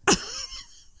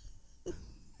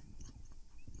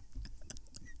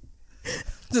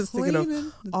 Just thinking of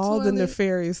all the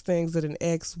nefarious things that an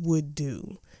ex would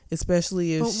do,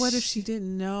 especially if. But what if she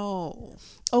didn't know?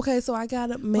 Okay, so I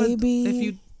got it. Maybe if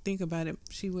you think about it,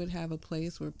 she would have a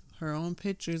place with her own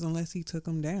pictures, unless he took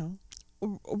them down.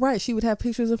 Right, she would have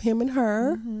pictures of him and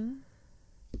her.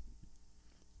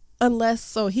 Unless,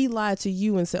 so he lied to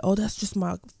you and said, "Oh, that's just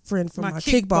my friend from my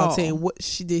kickball team." What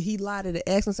she did? He lied to the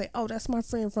ex and say, "Oh, that's my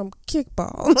friend from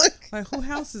kickball." Like, whose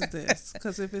house is this?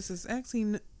 Because if it's his ex,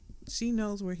 she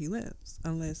knows where he lives,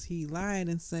 unless he lied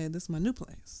and said, "This is my new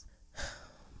place."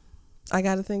 I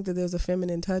got to think that there's a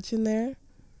feminine touch in there,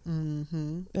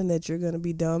 and that you're going to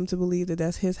be dumb to believe that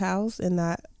that's his house and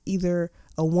not either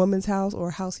a woman's house or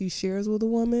a house he shares with a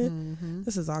woman.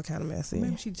 This is all kind of messy.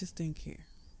 Maybe she just didn't care.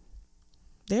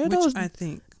 I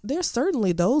think there's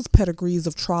certainly those pedigrees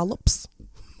of trollops.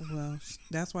 Well,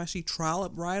 that's why she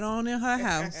trolloped right on in her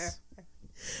house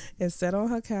and sat on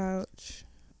her couch.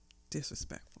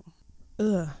 Disrespectful.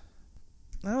 Ugh.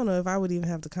 I don't know if I would even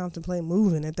have to contemplate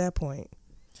moving at that point.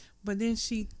 But then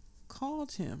she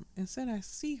called him and said, I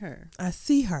see her.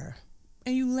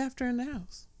 And you left her in the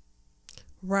house.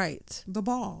 Right. The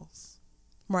balls.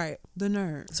 Right. The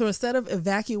nerve. So instead of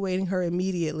evacuating her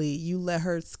immediately, you let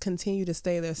her continue to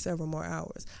stay there several more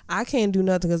hours. I can't do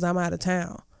nothing because I'm out of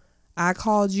town. I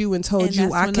called you and told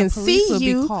you I can see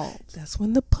you. That's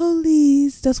when the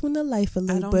police. That's when the life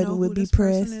alert button would be pressed. I don't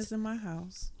know who this person is in my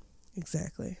house.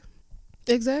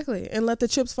 Exactly. And let the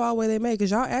chips fall where they may,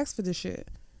 because y'all asked for this shit.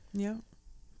 Yeah.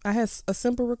 I had a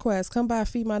simple request: come by,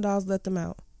 feed my dogs, let them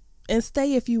out, and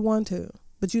stay if you want to,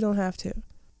 but you don't have to.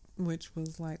 Which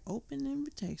was like open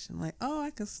invitation. Like, oh, I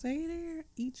could stay there,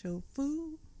 eat your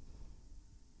food.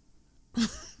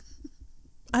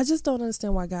 I just don't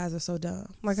understand why guys are so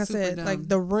dumb. Like I said, dumb. Like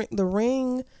the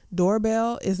Ring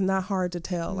doorbell is not hard to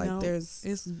tell. Like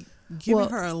it's giving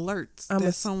her alerts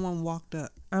that someone walked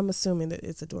up. I'm assuming that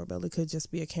it's a doorbell. It could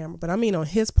just be a camera. But I mean, on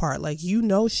his part, like,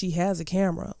 she has a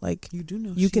camera. Like, you do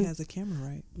know she has a camera,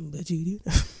 right? But you do.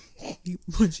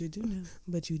 But you do know.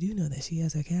 But you do know that she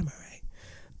has a camera,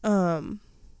 right?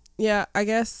 Yeah, I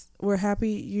guess we're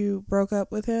happy you broke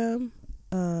up with him.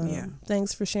 Yeah.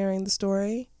 Thanks for sharing the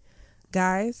story.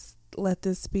 Guys, let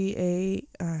this be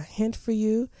a hint for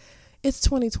you. It's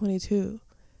 2022.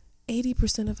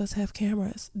 80% of us have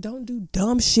cameras. Don't do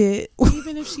dumb shit.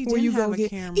 Even if she didn't have a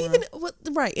camera.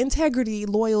 Right. Integrity,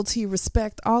 loyalty,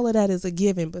 respect, all of that is a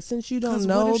given. But since you don't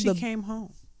know what if she came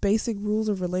home? Basic rules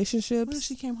of relationships. What if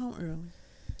she came home early?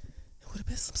 It would have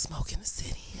been some smoke in the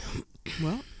city.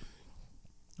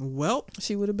 Well,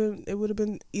 it would have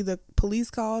been either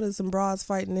police called or some broads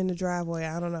fighting in the driveway.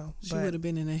 I don't know. She would have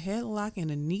been in a headlock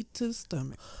and a knee to the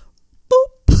stomach. Boop.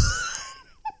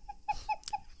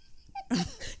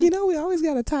 We always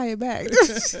got to tie it back.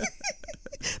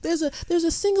 There's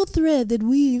a single thread that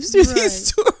weaves through these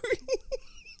stories.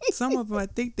 Some of them, I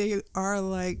think they are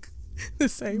like the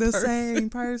same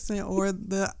person or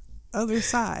the other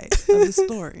side of the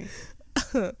story.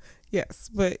 Yes,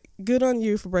 but good on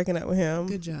you for breaking up with him.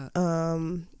 Good job.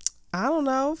 I don't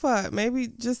know, maybe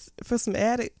just for some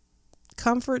added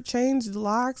comfort, change the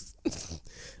locks,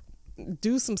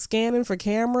 do some scanning for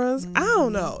cameras. I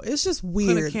don't know. It's just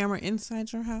weird. Put a camera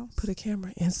inside your house? Put a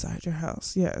camera inside your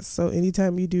house, yes. So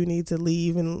anytime you do need to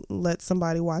leave and let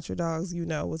somebody watch your dogs, you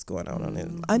know what's going on it.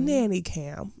 A nanny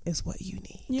cam is what you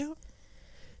need. Yeah.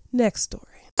 Next story.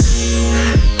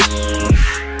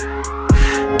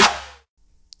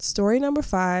 Story number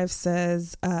 5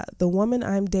 says, the woman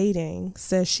I'm dating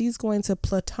says she's going to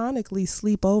platonically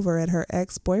sleep over at her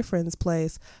ex-boyfriend's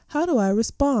place. How do I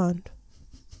respond?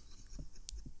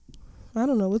 I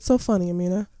don't know. What's so funny,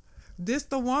 Amina? This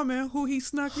the woman who he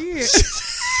snuck in.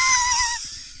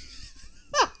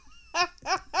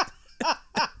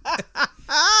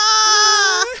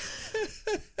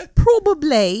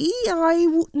 Probably. I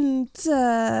wouldn't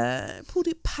put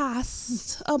it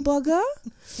past a bugger.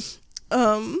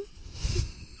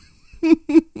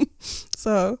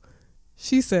 So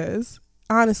she says,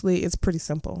 honestly, it's pretty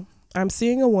simple. I'm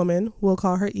seeing a woman, we'll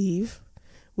call her Eve.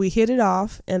 We hit it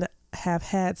off and have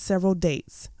had several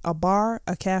dates, a bar,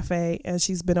 a cafe, and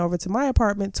she's been over to my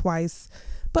apartment twice,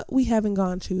 but we haven't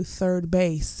gone to third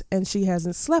base and she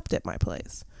hasn't slept at my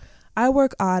place. I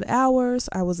work odd hours.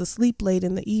 I was asleep late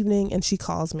in the evening and she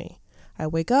calls me. I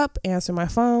wake up, answer my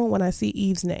phone when I see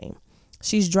Eve's name.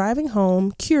 She's driving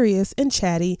home, curious and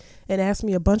chatty, and asks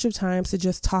me a bunch of times to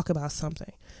just talk about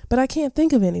something. But I can't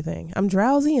think of anything. I'm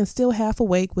drowsy and still half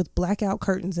awake with blackout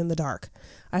curtains in the dark.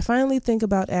 I finally think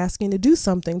about asking to do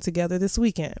something together this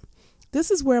weekend. This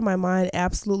is where my mind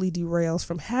absolutely derails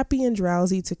from happy and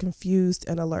drowsy to confused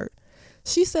and alert.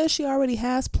 She says she already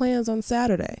has plans on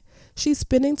Saturday. She's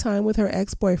spending time with her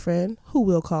ex-boyfriend, who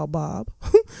we'll call Bob,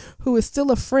 who is still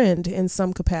a friend in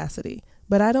some capacity.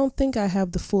 But I don't think I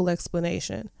have the full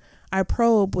explanation. I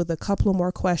probe with a couple of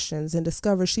more questions and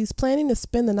discover she's planning to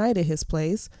spend the night at his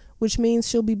place, which means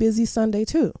she'll be busy Sunday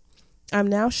too. I'm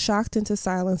now shocked into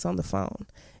silence on the phone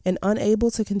and unable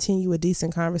to continue a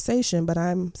decent conversation, but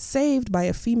I'm saved by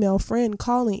a female friend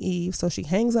calling Eve, so she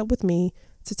hangs up with me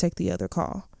to take the other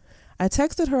call. I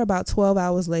texted her about 12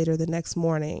 hours later the next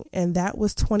morning, and that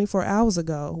was 24 hours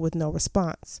ago with no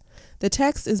response. The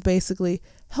text is basically,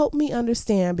 help me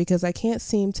understand because I can't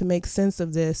seem to make sense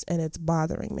of this and it's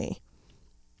bothering me.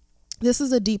 This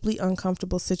is a deeply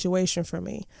uncomfortable situation for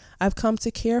me. I've come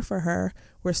to care for her.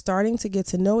 We're starting to get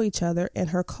to know each other, and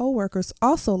her coworkers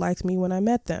also liked me when I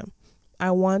met them.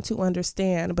 I want to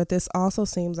understand, but this also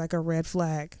seems like a red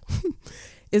flag.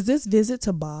 Is this visit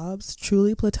to Bob's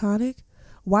truly platonic?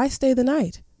 Why stay the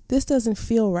night? This doesn't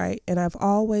feel right, and I've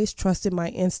always trusted my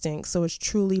instincts, so it's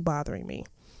truly bothering me.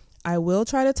 I will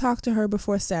try to talk to her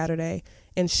before Saturday,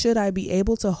 and should I be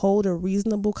able to hold a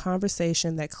reasonable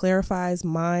conversation that clarifies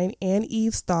mine and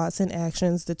Eve's thoughts and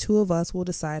actions, the two of us will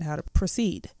decide how to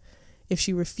proceed. If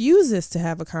she refuses to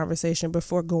have a conversation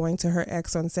before going to her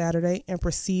ex on Saturday and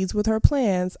proceeds with her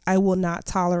plans, I will not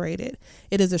tolerate it.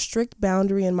 It is a strict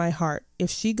boundary in my heart. If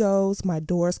she goes, my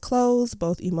doors close,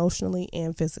 both emotionally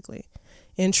and physically.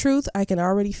 In truth, I can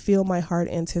already feel my heart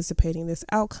anticipating this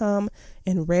outcome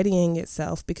and readying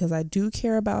itself because I do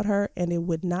care about her, and it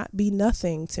would not be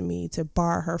nothing to me to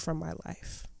bar her from my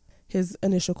life. His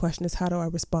initial question is, how do I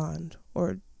respond?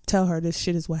 Or tell her this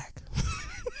shit is whack.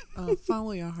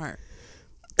 Follow your heart.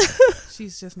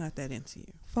 She's just not that into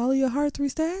you. Follow your heart, 3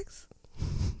 stacks?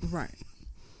 Right.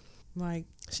 Like,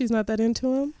 she's not that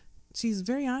into him? She's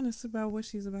very honest about what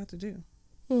she's about to do.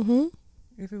 Mm-hmm.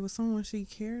 If it was someone she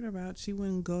cared about, she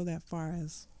wouldn't go that far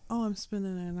as, oh, I'm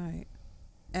spending the night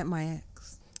at my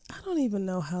ex. I don't even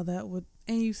know how that would...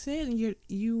 And you said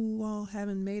you all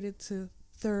haven't made it to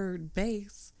third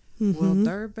base. Mm-hmm. Well,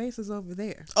 third base is over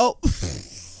there. Oh.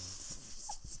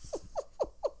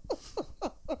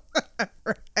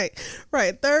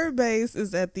 Right. Third base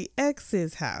is at the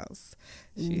ex's house.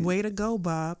 Way to go,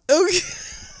 Bob. Okay.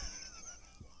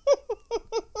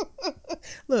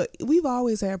 Look, we've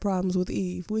always had problems with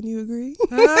Eve. Wouldn't you agree?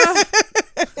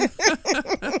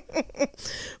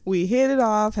 We hit it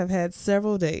off, have had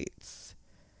several dates.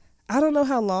 I don't know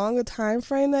how long a time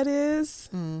frame that is.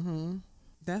 Mm-hmm.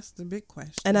 That's the big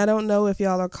question. And I don't know if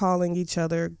y'all are calling each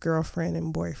other girlfriend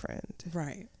and boyfriend.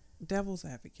 Right. Devil's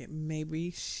advocate.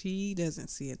 Maybe she doesn't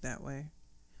see it that way,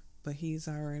 but he's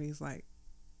already like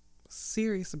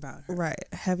serious about her. Right.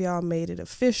 Have y'all made it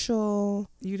official?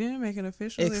 You didn't make it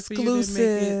official. Exclusive. If you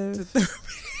didn't make it to third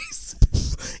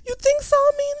You think so,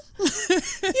 Mina?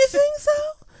 You think so?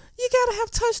 You gotta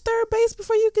have touched third base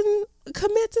before you can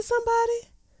commit to somebody?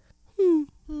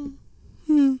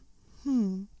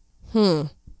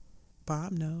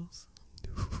 Bob knows.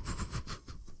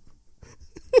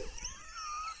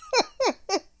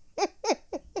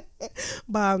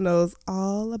 Bob knows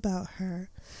all about her.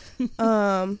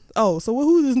 So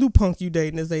who's this new punk you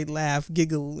dating as they laugh,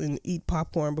 giggle, and eat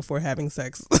popcorn before having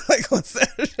sex like on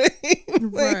Saturday? Like,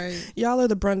 right. Y'all are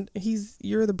the brunt.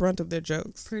 You're the brunt of their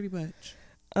jokes. Pretty much.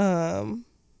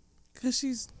 Because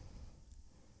she's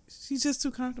just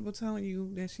too comfortable telling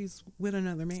you that she's with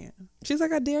another man. She's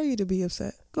like, I dare you to be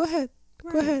upset. Go ahead.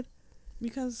 Right. Go ahead.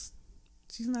 Because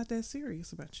she's not that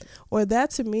serious about you. Or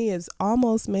that to me is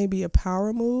almost maybe a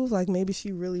power move. Like maybe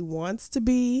she really wants to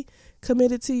be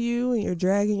committed to you and you're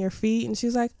dragging your feet. And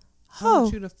she's like, I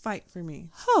want you to fight for me.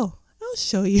 I'll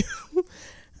show you.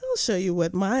 I'll show you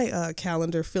what my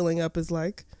calendar filling up is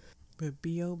like. But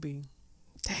B.O.B.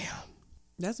 Damn.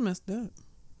 That's messed up.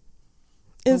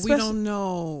 And but we don't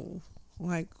know,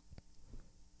 like,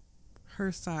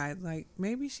 her side. Like,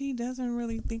 maybe she doesn't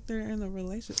really think they're in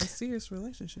a serious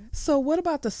relationship. So what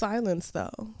about the silence,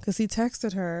 though? Because he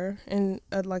texted her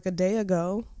like a day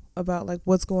ago about, like,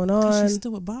 what's going on. She's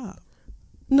still with Bob.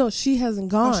 No, she hasn't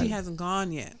gone. Oh, she hasn't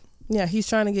gone yet. Yeah, he's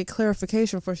trying to get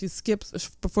clarification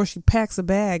before she packs a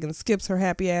bag and skips her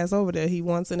happy ass over there. He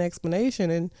wants an explanation,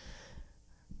 and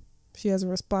she hasn't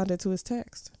responded to his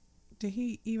text. Did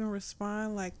he even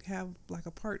respond, like, have, like,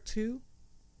 a part 2?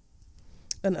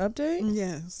 An update?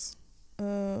 Yes.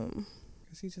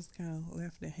 Because he just kind of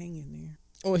left it hanging there.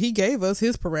 Well, he gave us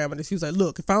his parameters. He was like,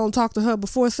 look, if I don't talk to her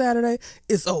before Saturday,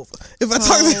 it's over. If I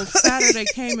talk to her... Saturday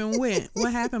came and went.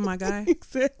 What happened, my guy?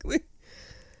 Exactly.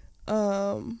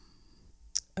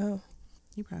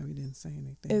 He probably didn't say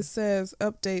anything. It says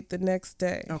update the next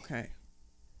day. Okay.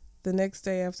 The next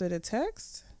day after the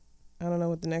text? I don't know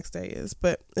what the next day is,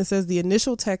 but it says the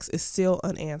initial text is still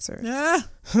unanswered. Yeah.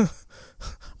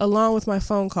 Along with my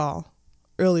phone call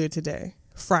earlier today,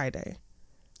 Friday.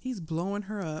 He's blowing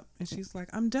her up, and she's like,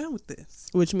 I'm done with this.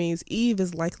 Which means Eve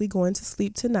is likely going to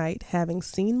sleep tonight, having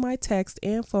seen my text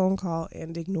and phone call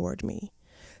and ignored me.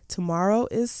 Tomorrow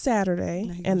is Saturday.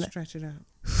 Now he gonna stretch it out.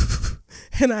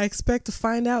 And I expect to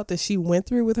find out that she went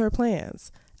through with her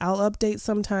plans. I'll update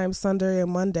sometime Sunday or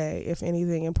Monday if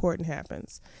anything important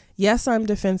happens. Yes, I'm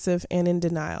defensive and in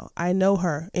denial. I know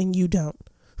her and you don't.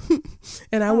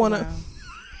 And I want to... Wow.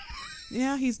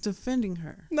 Yeah, he's defending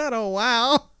her. Not a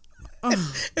wow.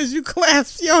 As you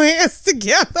clasp your hands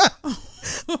together.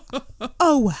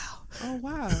 Oh, wow. Oh,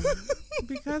 wow.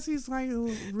 Because he's like,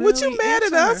 really what you mad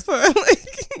at us for?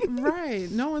 Like, right.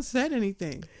 No one said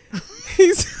anything.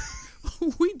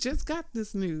 We just got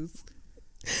this news.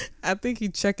 I think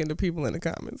he's checking the people in the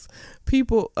comments. He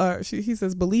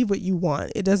says, believe what you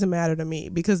want. It doesn't matter to me,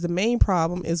 because the main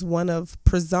problem is one of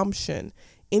presumption.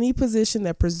 Any position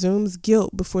that presumes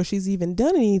guilt before she's even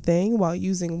done anything, while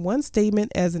using one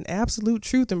statement as an absolute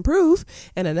truth and proof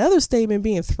and another statement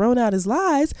being thrown out as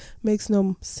lies, makes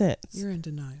no sense. You're in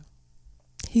denial.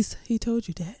 He told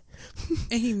you that.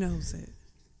 And he knows it.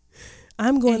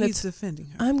 He's defending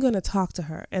her. I'm going to talk to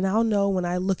her, and I'll know when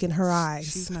I look in her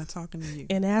eyes. She's not talking to you.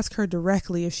 And ask her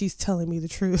directly if she's telling me the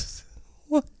truth.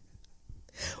 What?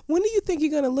 When do you think you're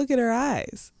going to look at her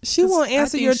eyes? She won't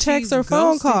answer your text or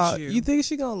phone call. You think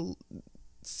she's going to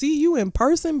see you in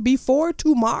person before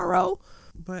tomorrow?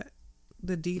 But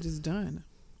the deed is done.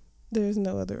 There's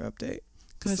no other update.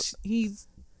 Because he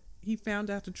found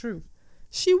out the truth.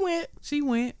 She went.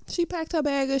 She packed her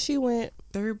bag and she went.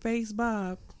 Third base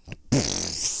Bob.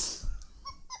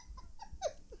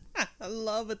 I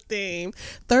love a theme.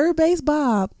 Third base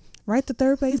Bob. Right to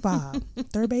third base Bob.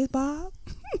 Third base Bob.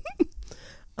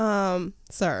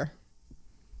 Sir.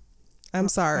 I'm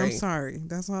sorry.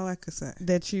 That's all I could say.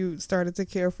 That you started to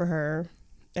care for her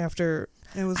after.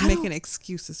 And was making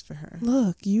excuses for her.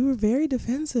 Look, you were very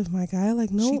defensive, my guy.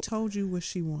 Like, no. She told you what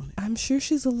she wanted. I'm sure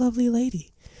she's a lovely lady.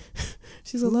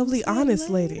 She's a lovely, honest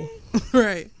lady.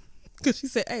 Right. Because she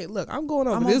said, hey, look, I'm going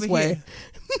over this way.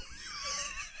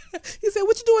 He said,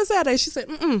 what you doing Saturday? She said,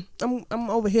 I'm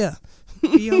over here.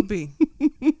 B.O.B.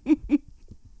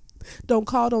 don't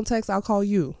call, don't text, I'll call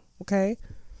you. Okay?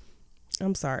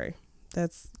 I'm sorry.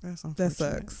 That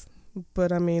sucks.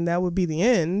 But I mean, that would be the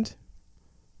end.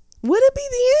 Would it be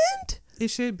the end? It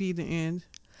should be the end.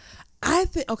 I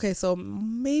think, okay, so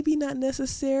maybe not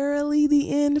necessarily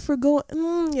the end for going,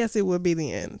 yes, it would be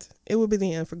the end. It would be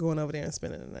the end for going over there and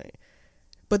spending the night.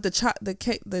 But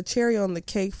the cherry on the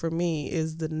cake for me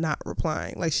is the not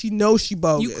replying. Like, she knows she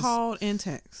bogus. You called and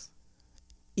text.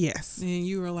 Yes. And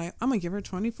you were like, I'm going to give her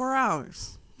 24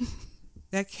 hours.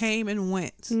 That came and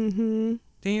went. Mm-hmm.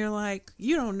 Then you're like,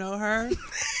 you don't know her.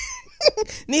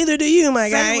 Neither do you, my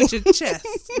guy. Say it with your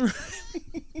chest.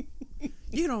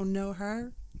 You don't know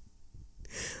her.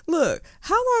 Look,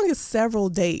 how long is several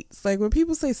dates? Like, when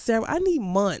people say several, I need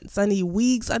months, I need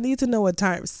weeks, I need to know a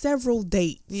time. Several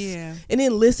dates. Yeah. And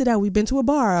then list it out. We've been to a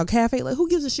bar, a cafe. Like, who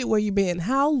gives a shit where you been?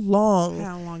 How long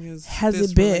has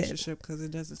this it been? Relationship? Because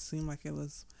it doesn't seem like it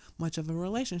was much of a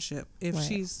relationship. If right.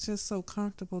 She's just so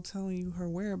comfortable telling you her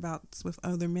whereabouts with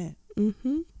other men.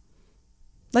 Mm-hmm.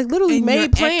 Like, literally and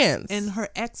made plans. And her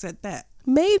ex at that.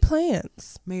 Made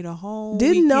plans. Made a whole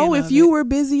Didn't know if you were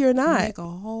busy or not. Make a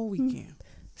whole weekend.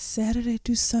 Saturday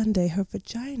to Sunday, her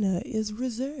vagina is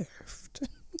reserved.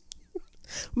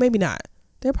 Maybe not.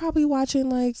 They're probably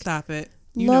watching, like, Stop it.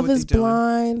 Love is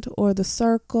Blind or The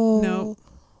Circle. No.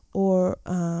 Or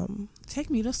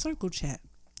Take Me to Circle Chat.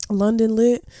 London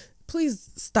Lit. Please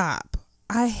stop.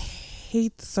 I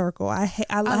hate The Circle. I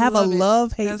have a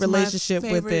love-hate relationship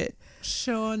with it.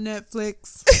 Show on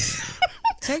Netflix.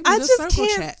 Take me I to just Circle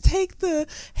can't Chat. take the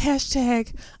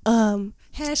hashtag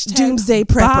Doomsday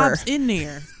Prepper. Bob's in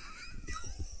there.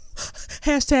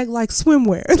 Hashtag like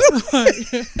swimwear.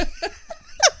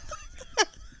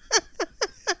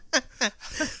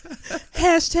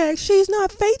 Hashtag she's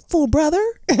not faithful, brother.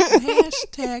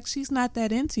 Hashtag she's not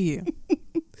that into you.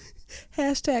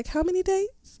 Hashtag how many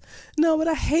dates? No, but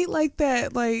I hate like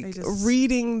that, like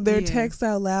reading their text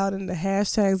out loud and the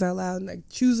hashtags out loud and like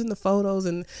choosing the photos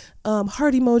and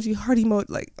heart emoji,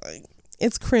 like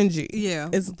it's cringy. Yeah,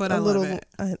 but I love it.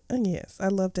 Yes, I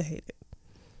love to hate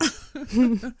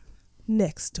it.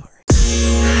 Next story.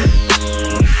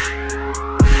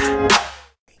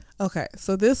 Okay,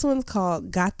 so this one's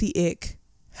called Got the Ick.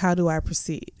 How do I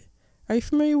proceed? Are you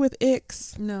familiar with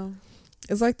icks? No.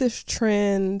 It's like this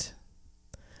trend.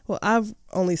 Well, I've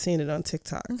only seen it on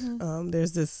TikTok. Mm-hmm.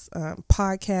 There's this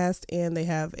podcast, and they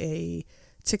have a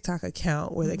TikTok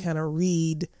account where they kind of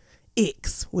read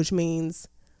icks, which means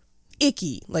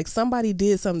icky. Like, somebody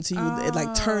did something to you, it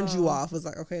like turned you off. It's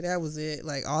like, okay, that was it.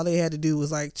 Like, all they had to do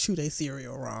was like chew their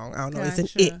cereal wrong. I don't know. Gotcha.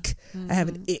 It's an ick. Mm-hmm. I have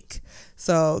an ick.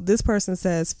 So this person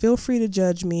says, feel free to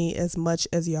judge me as much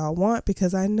as y'all want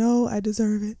because I know I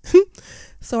deserve it.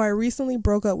 So I recently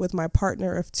broke up with my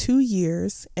partner of 2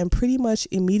 years and pretty much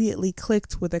immediately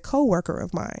clicked with a coworker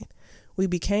of mine. We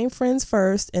became friends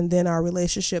first, and then our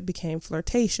relationship became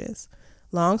flirtatious.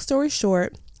 Long story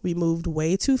short, we moved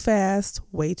way too fast,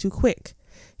 way too quick.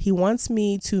 He wants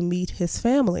me to meet his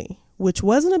family, which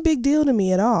wasn't a big deal to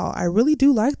me at all. I really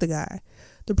do like the guy.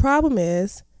 The problem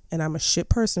is, and I'm a shit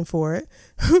person for it,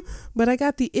 but I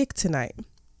got the ick tonight.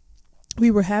 We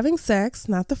were having sex,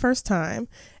 not the first time,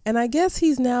 and I guess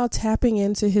he's now tapping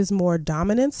into his more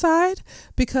dominant side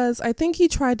because I think he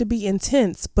tried to be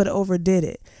intense but overdid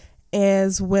it.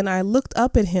 As when I looked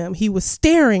up at him, he was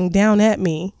staring down at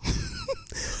me.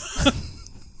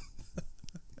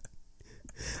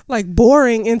 Like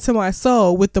boring into my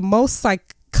soul with the most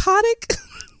psychotic,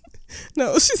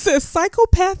 no, she says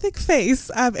psychopathic face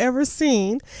I've ever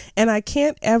seen, and I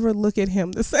can't ever look at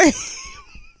him the same.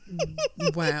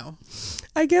 Wow.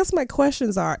 I guess my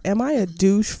questions are, am I a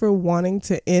douche for wanting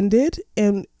to end it?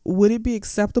 And would it be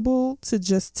acceptable to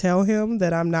just tell him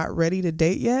that I'm not ready to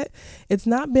date yet? It's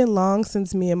not been long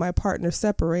since me and my partner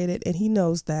separated, and he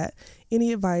knows that.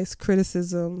 Any advice,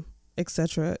 criticism,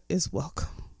 etc. is welcome.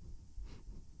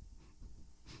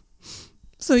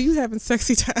 So you having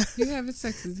sexy time. You having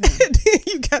sexy time. And then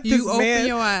you got this open man.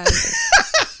 Your eyes.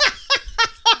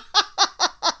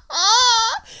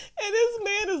 And this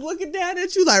man is looking down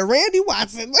at you like Randy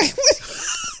Watson. Like,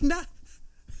 not.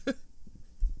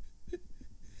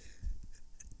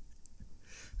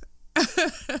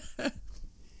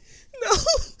 No,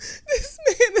 this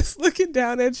man is looking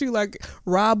down at you like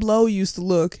Rob Lowe used to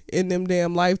look in them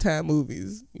damn Lifetime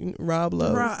movies. Rob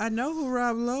Lowe. I know who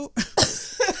Rob Lowe.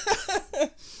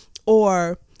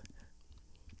 Or,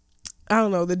 I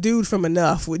don't know, the dude from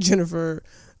Enough with Jennifer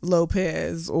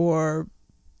Lopez, or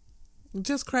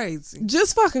just crazy.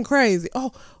 Just fucking crazy.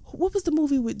 Oh, what was the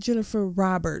movie with Jennifer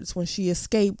Roberts when she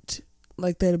escaped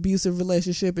like that abusive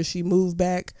relationship, and she moved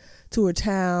back to her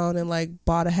town and like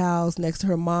bought a house next to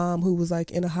her mom who was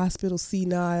like in a hospital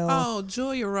senile. Oh,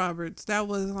 Julia Roberts. That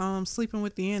was Sleeping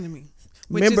with the Enemy,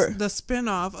 which is the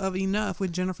spinoff of Enough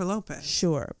with Jennifer Lopez.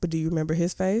 Sure, but do you remember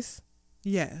his face?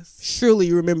 Yes. Surely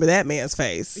you remember that man's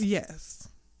face. Yes.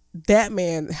 That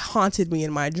man haunted me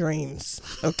in my dreams.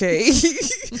 Okay.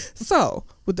 So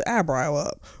with the eyebrow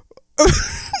up.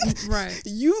 Right.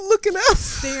 You looking up,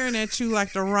 staring at you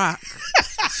like The Rock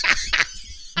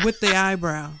with the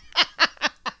eyebrow.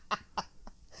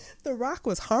 The Rock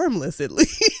was harmless, at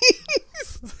least.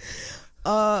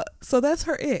 So that's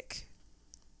her ick.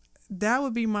 That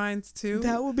would be mine too.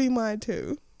 That would be mine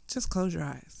too. Just close your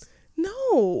eyes.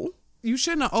 No, you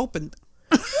shouldn't have opened them.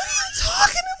 What are you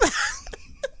talking about?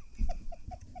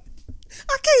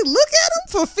 I can't look at him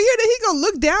for fear that he gonna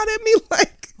look down at me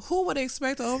like. Who would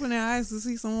expect to open their eyes to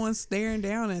see someone staring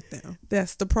down at them?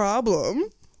 That's the problem.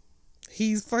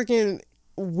 He's fucking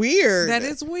weird. That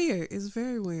is weird. It's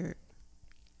very weird.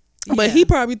 But he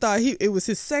probably thought it was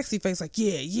his sexy face, like,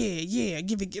 yeah,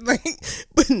 give it, like,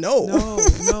 but no.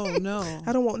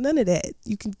 I don't want none of that.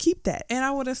 You can keep that. And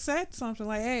I would have said something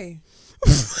like, hey.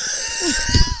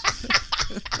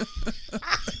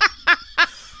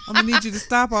 I'm going to need you to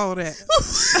stop all that.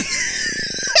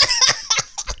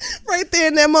 Right there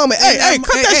in that moment. Hey,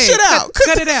 cut that shit out.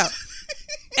 Cut it out.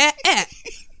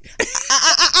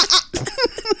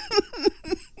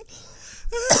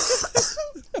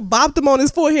 Bopped him on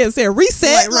his forehead and said,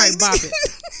 reset. Right, bop it.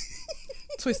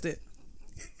 Twist it.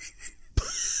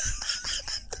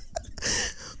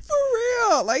 For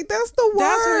real. Like, that's the worst.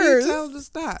 That's where you tell him to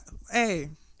stop.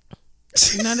 Hey,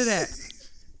 none of that.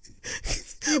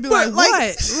 You'd be like,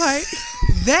 what? Like,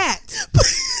 that.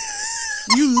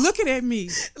 You looking at me.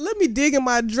 Let me dig in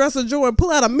my dresser drawer and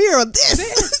pull out a mirror.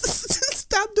 This.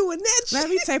 Stop doing that shit. Let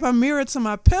me tape a mirror to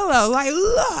my pillow. Like,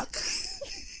 look.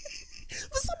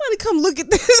 Will somebody come look at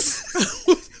this?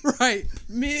 Right.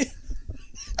 Me.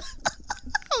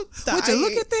 Would you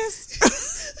look at this?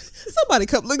 Somebody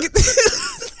come look at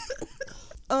this.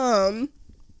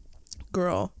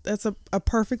 Girl, that's a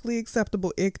perfectly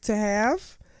acceptable ick to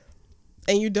have.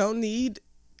 And you don't need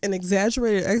an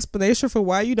exaggerated explanation for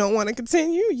why you don't want to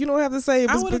continue. You don't have to say it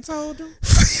was. I would have told him.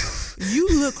 You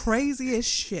look crazy as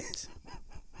shit.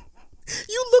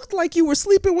 You looked like you were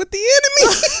sleeping with the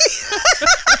enemy.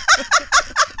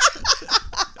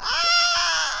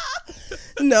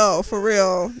 No, for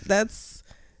real.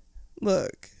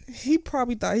 Look, he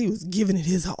probably thought he was giving it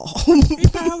his all. He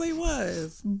probably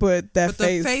was. But the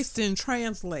face didn't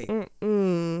translate.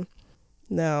 No.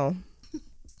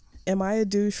 Am I a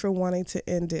douche for wanting to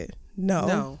end it?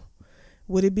 No.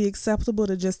 Would it be acceptable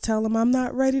to just tell him I'm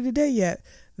not ready to date yet?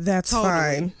 That's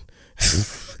fine.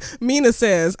 Mina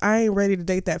says, I ain't ready to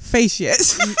date that face yet.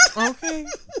 Okay.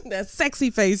 That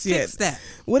sexy face yet. Fix that.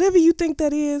 Whatever you think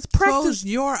that is, practice. Close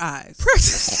your eyes.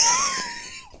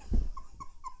 Practice.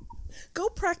 Go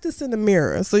practice in the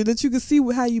mirror so that you can see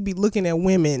how you be looking at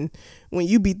women when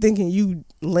you be thinking you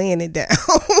laying it down.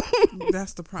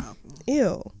 That's the problem.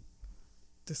 Ew.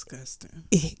 Disgusting.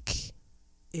 Ick.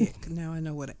 Now I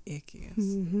know what an ick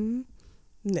is. Mm-hmm.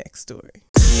 Next story.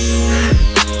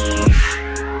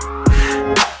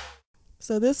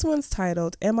 So this one's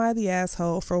titled, Am I the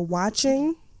Asshole for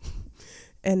Watching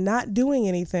and Not Doing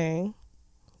Anything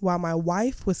While My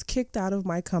Wife Was Kicked Out of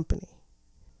My Company?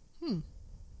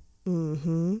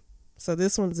 So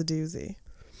this one's a doozy.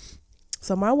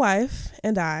 So my wife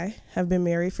and I have been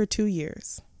married for 2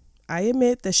 years. I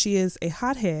admit that she is a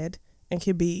hothead and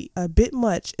can be a bit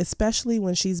much, especially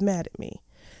when she's mad at me.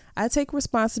 I take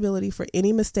responsibility for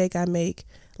any mistake I make,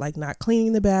 like not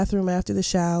cleaning the bathroom after the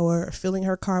shower or filling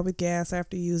her car with gas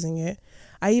after using it.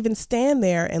 I even stand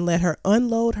there and let her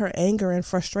unload her anger and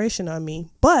frustration on me,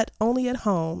 but only at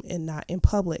home and not in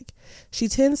public. She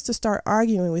tends to start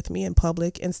arguing with me in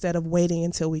public instead of waiting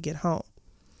until we get home.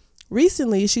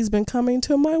 Recently, she's been coming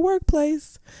to my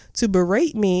workplace to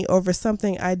berate me over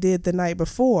something I did the night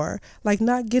before, like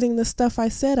not getting the stuff I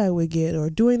said I would get or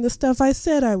doing the stuff I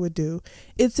said I would do.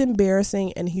 It's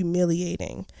embarrassing and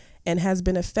humiliating and has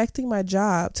been affecting my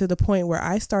job to the point where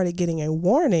I started getting a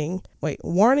warning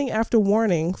after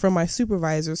warning from my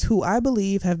supervisors, who I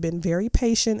believe have been very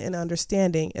patient and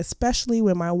understanding, especially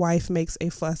when my wife makes a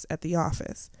fuss at the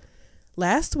office.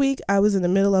 Last week, I was in the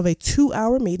middle of a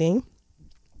 2-hour meeting.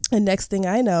 And next thing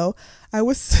I know, I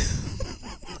was,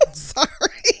 I'm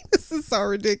sorry, this is so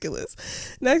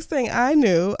ridiculous. Next thing I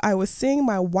knew, I was seeing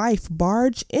my wife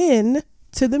barge in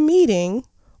to the meeting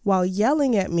while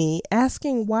yelling at me,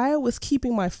 asking why I was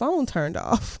keeping my phone turned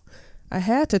off. I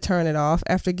had to turn it off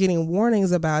after getting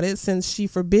warnings about it since she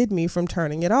forbid me from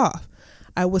turning it off.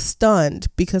 I was stunned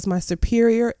because my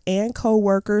superior and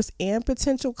coworkers and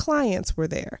potential clients were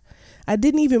there. I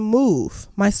didn't even move.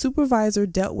 My supervisor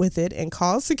dealt with it and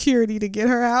called security to get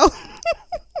her out.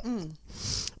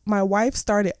 My wife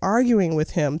started arguing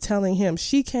with him, telling him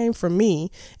she came for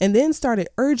me, and then started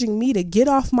urging me to get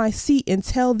off my seat and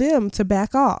tell them to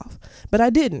back off. But I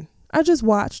didn't. I just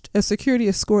watched as security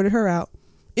escorted her out.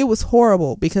 It was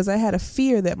horrible because I had a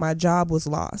fear that my job was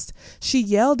lost. She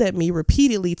yelled at me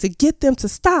repeatedly to get them to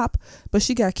stop, but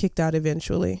she got kicked out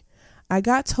eventually. I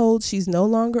got told she's no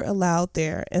longer allowed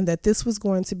there and that this was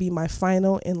going to be my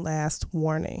final and last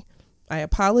warning. I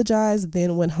apologized,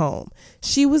 then went home.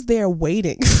 She was there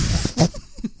waiting.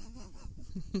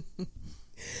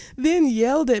 Then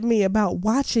yelled at me about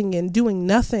watching and doing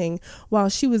nothing while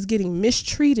she was getting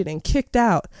mistreated and kicked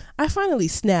out. I finally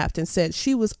snapped and said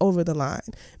she was over the line,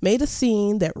 made a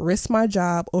scene that risked my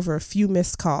job over a few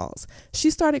missed calls. She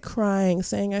started crying,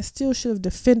 saying I still should have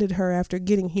defended her after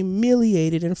getting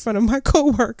humiliated in front of my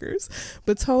coworkers,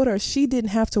 but told her she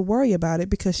didn't have to worry about it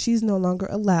because she's no longer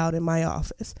allowed in my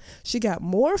office. She got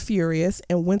more furious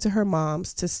and went to her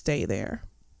mom's to stay there.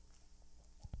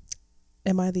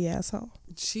 Am I the asshole?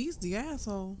 She's the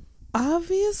asshole.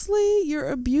 Obviously, your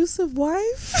abusive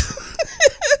wife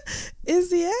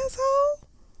is the asshole.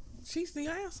 She's the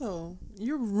asshole.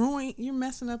 You're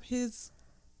messing up his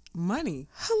money.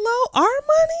 Hello, our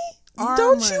money? Our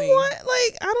Don't money. you want,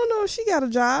 like, I don't know if she got a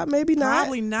job. Maybe not.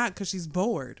 Probably not because she's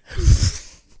bored.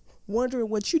 Wondering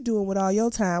what you doing with all your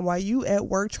time while you at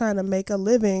work trying to make a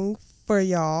living for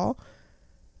y'all.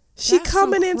 She That's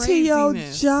coming some into your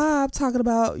craziness. job talking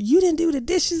about you didn't do the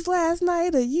dishes last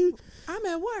night or you. I'm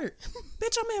at work.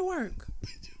 Bitch, I'm at work.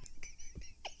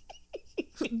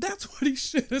 That's what he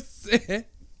should have said.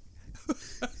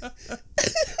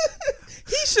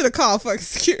 He should have called fucking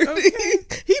security. Okay.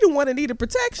 He the one that needed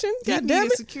protection. He God damn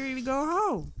needed it. security to go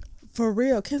home. For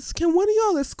real. Can one of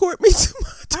y'all escort me to my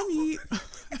door?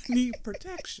 I need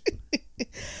protection.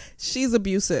 She's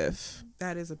abusive.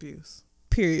 That is abuse.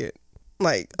 Period.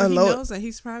 Like, But he unload. knows that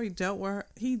he's probably dealt with her.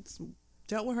 He's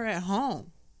dealt with her at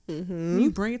home. Mm-hmm. When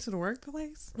you bring it to the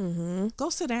workplace,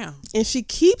 go sit down. And she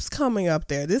keeps coming up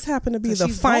there. This happened to be 'Cause the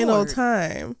she's final bored.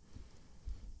 time.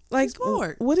 Like, She's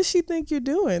bored. what does she think you're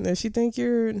doing? Does she think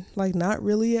you're, like, not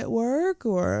really at work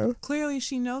or? Clearly,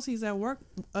 she knows he's at work.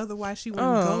 Otherwise, she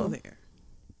wouldn't go there.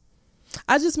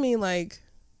 I just mean, like,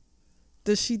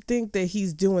 does she think that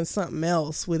he's doing something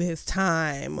else with his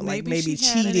time? Like maybe she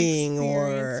had an cheating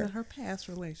experience or. in her past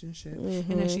relationship,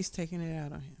 and then she's taking it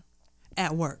out on him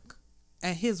at work,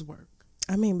 at his work.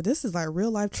 I mean, but this is like real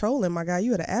life trolling, my guy.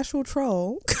 You had an actual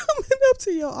troll coming up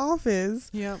to your office,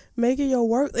 making your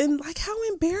work, and like how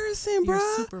embarrassing, bro.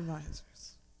 Your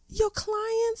supervisors, your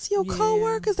clients, your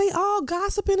coworkers, they all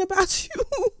gossiping about you.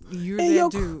 You're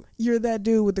that dude. You're that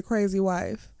dude with the crazy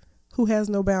wife who has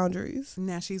no boundaries.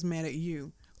 Now she's mad at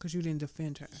you because you didn't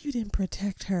defend her. You didn't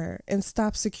protect her and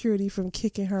stop security from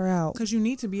kicking her out. Because you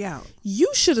need to be out. You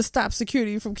should have stopped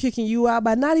security from kicking you out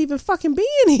by not even fucking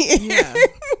being here. Yeah.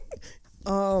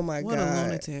 Oh my what God. What a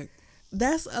lunatic.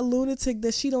 That's a lunatic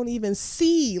that she don't even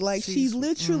see. Like she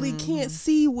literally can't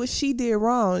see what she did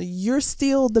wrong. You're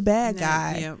still the bad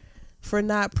guy for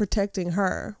not protecting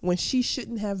her when she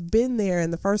shouldn't have been there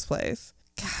in the first place.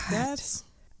 God. That's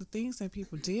the things that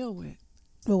people deal with.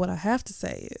 But what I have to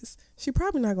say is she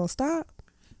probably not gonna stop.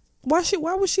 Why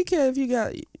would she care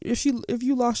if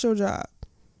you lost your job?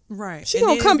 Right. She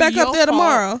gonna come back up there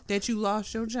tomorrow. That you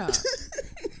lost your job.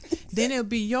 Then it'll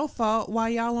be your fault while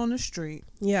y'all on the street.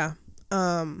 Yeah.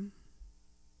 The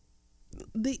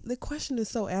question is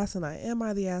so asinine. Am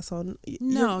I the asshole?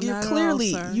 No, you're not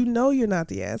clearly at all, sir. You know you're not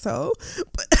the asshole.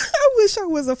 But I wish I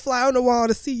was a fly on the wall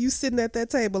to see you sitting at that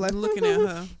table, like looking at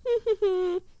her.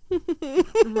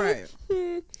 Right.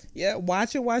 Yeah,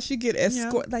 watching while she get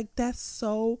escorted. Like that's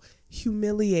so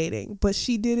humiliating. But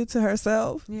she did it to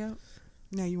herself. Yeah.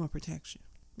 Now you want protection,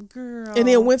 girl. And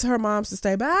then went to her mom's to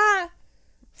stay. Bye.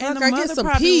 And the mother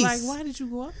probably like, why did you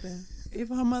go up there? If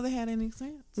her mother had any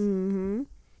sense. Mm-hmm.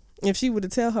 If she would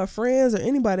have tell her friends or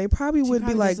anybody, they probably would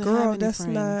be like, girl, that's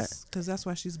not. Because that's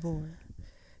why she's bored.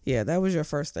 Yeah, that was your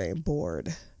first thing,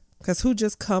 bored. Because who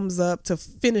just comes up to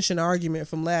finish an argument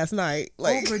from last night?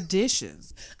 Like over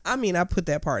dishes. I mean, I put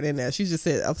that part in there. She just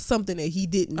said of something that he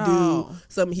didn't do,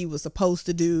 something he was supposed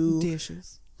to do.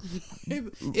 Dishes.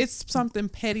 It's something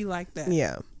petty like that.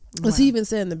 Yeah. Because he even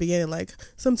said in the beginning, like,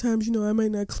 sometimes, I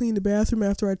might not clean the bathroom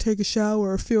after I take a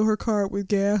shower or fill her car with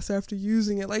gas after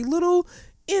using it. Like, little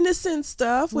innocent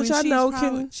stuff, which I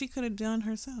know she could have done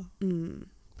herself.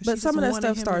 But some of that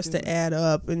stuff starts to add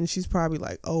up, and she's probably,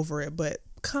 like, over it. But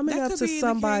coming up to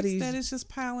somebody... that is just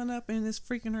piling up and it's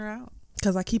freaking her out.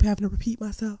 because I keep having to repeat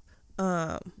myself.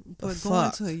 But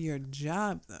going to your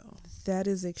job though, that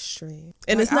is extreme.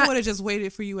 And like, it's not. I would have just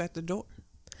waited for you at the door.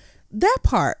 That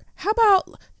part. How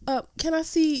about? Can I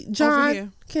see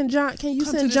John? Can you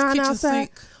come send John outside?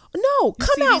 Sink. No,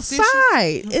 come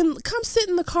outside and come sit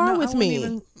in the car with me. I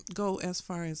wouldn't even go as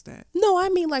far as that. No, I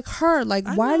mean like her. Like,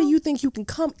 why do you think you can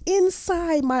come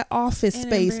inside my office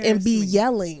space and be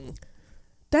yelling?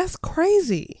 That's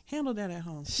crazy. Handle that at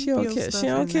home. She don't care. She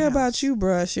don't care about you,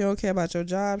 bruh. She don't care about your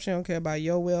job. She don't care about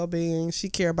your well-being. She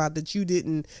care about that you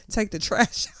didn't take the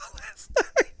trash out last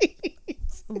night.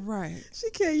 Right. She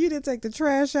care you didn't take the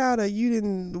trash out, or you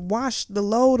didn't wash the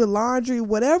load of laundry.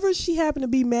 Whatever she happened to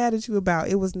be mad at you about,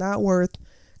 it was not worth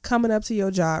coming up to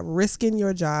your job, risking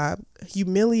your job,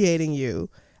 humiliating you.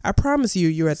 I promise you,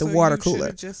 you're at the water cooler.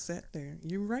 You just sat there.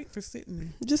 You're right for sitting there.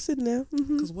 Just sitting there.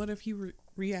 Because what if he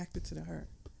reacted to her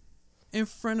in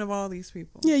front of all these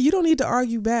people? Yeah, you don't need to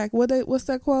argue back. What's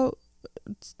that quote?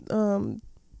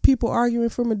 People arguing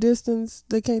from a distance,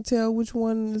 they can't tell which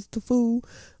one is the fool.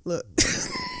 Look.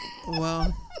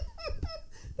 Well,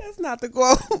 that's not the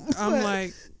quote. I'm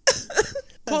like,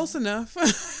 close enough.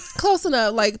 Close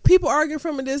enough. Like, people arguing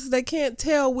from a distance, they can't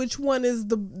tell which one is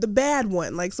the bad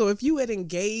one. Like, so if you had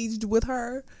engaged with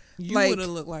her, you would have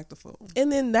looked like the fool.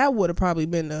 And then that would have probably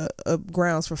been a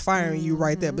grounds for firing you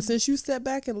right there. But since you sat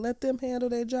back and let them handle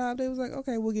their job, they was like,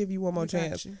 okay, we'll give you one more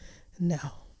chance. No.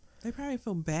 They probably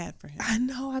feel bad for him. I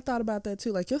know. I thought about that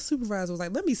too. Like, your supervisor was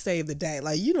like, let me save the day.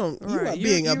 Like, you are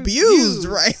being abused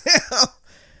right now.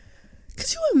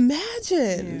 Could you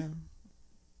imagine? Yeah.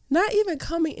 Not even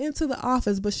coming into the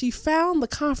office, but she found the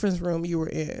conference room you were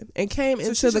in and came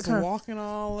into the walking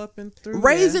all up and through,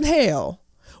 raising hell.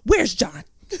 Where's John?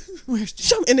 Where's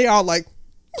John? And they all like,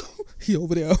 he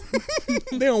over there.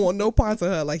 They don't want no parts of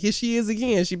her. Like, here she is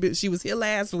again. She was here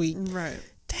last week. Right.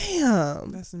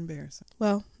 Damn. That's embarrassing.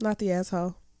 Well, not the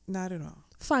asshole. Not at all.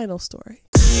 Final story.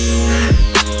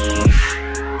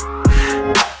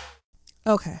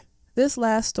 Okay. This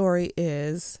last story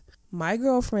is, my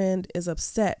girlfriend is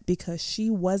upset because she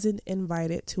wasn't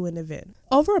invited to an event.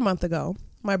 Over a month ago,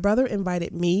 my brother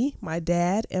invited me, my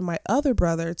dad, and my other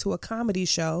brother to a comedy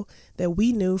show that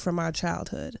we knew from our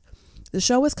childhood. The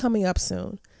show is coming up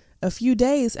soon. A few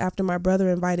days after my brother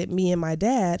invited me and my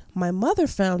dad, my mother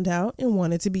found out and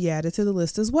wanted to be added to the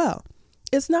list as well.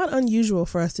 It's not unusual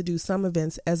for us to do some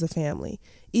events as a family,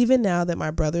 even now that my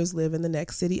brothers live in the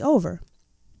next city over.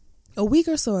 A week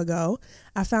or so ago,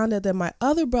 I found out that my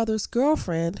other brother's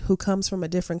girlfriend, who comes from a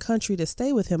different country to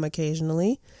stay with him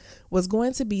occasionally, was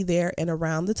going to be there and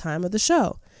around the time of the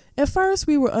show. At first,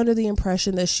 we were under the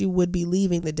impression that she would be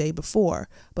leaving the day before,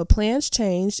 but plans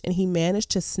changed and he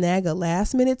managed to snag a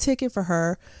last-minute ticket for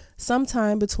her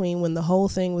sometime between when the whole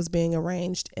thing was being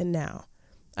arranged and now.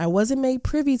 I wasn't made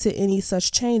privy to any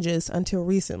such changes until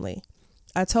recently.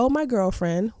 I told my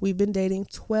girlfriend we've been dating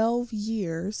 12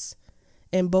 years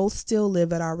and both still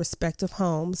live at our respective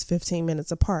homes 15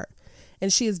 minutes apart,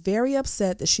 and she is very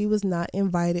upset that she was not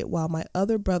invited while my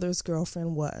other brother's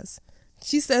girlfriend was.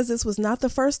 She says this was not the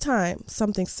first time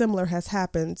something similar has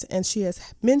happened, and she has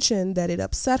mentioned that it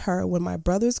upset her when my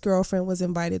brother's girlfriend was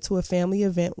invited to a family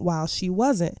event while she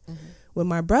wasn't. Mm-hmm. When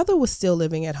my brother was still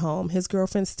living at home, his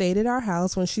girlfriend stayed at our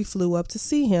house when she flew up to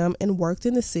see him and worked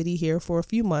in the city here for a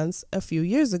few months a few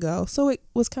years ago, so it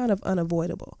was kind of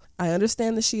unavoidable. I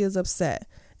understand that she is upset,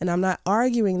 and I'm not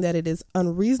arguing that it is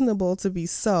unreasonable to be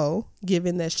so,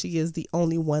 given that she is the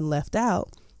only one left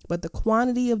out. But the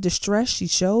quantity of distress she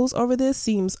shows over this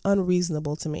seems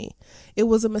unreasonable to me. It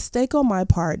was a mistake on my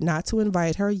part not to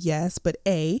invite her, yes, but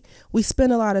A, we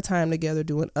spent a lot of time together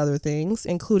doing other things,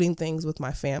 including things with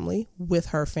my family, with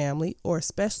her family, or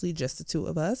especially just the two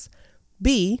of us.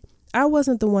 B, I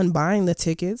wasn't the one buying the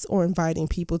tickets or inviting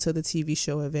people to the TV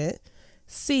show event.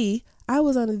 C, I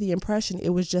was under the impression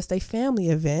it was just a family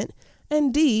event.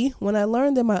 And D, when I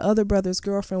learned that my other brother's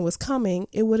girlfriend was coming,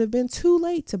 it would have been too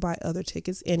late to buy other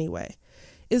tickets anyway.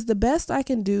 Is the best I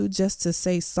can do just to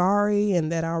say sorry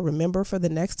and that I'll remember for the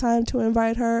next time to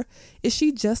invite her? Is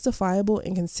she justifiable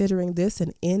in considering this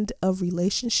an end of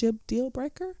relationship deal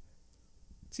breaker?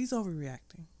 She's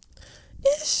overreacting.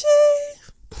 Is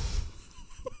she?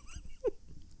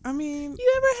 I mean,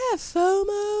 you ever have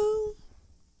FOMO?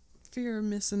 Fear of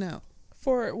missing out.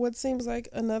 For what seems like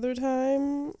another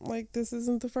time, like this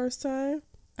isn't the first time?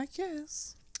 I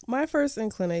guess. My first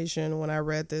inclination when I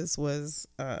read this was,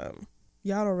 y'all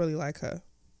don't really like her.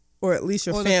 Or at least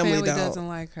your family don't. Doesn't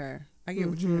like her. I get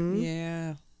what you mean.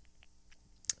 Yeah.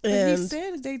 And he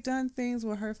said they done things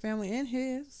with her family and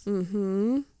his.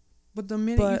 Mm-hmm. But the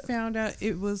minute you found out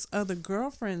it was other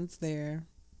girlfriends there,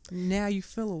 now you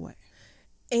feel away.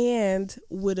 And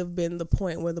would have been the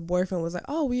point where the boyfriend was like,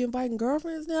 "Oh, we inviting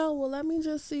girlfriends now? Well, let me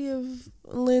just see if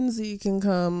Lindsay can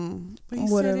come." But he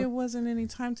said it wasn't any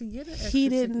time to get it. He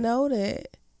didn't know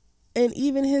that. And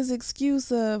even his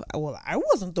excuse of, "Well, I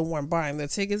wasn't the one buying the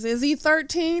tickets. Is he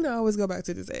 13?" I always go back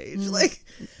to this age. Mm-hmm. Like,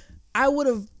 I would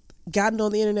have gotten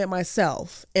on the internet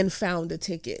myself and found a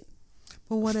ticket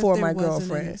for my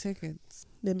girlfriend. Tickets?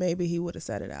 Then maybe he would have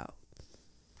set it out.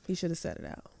 He should have set it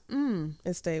out.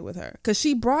 And stay with her, because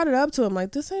she brought it up to him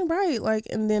like, this ain't right. Like,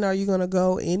 and then are you gonna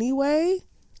go anyway?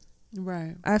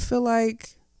 Right. I feel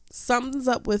like something's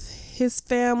up with his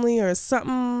family or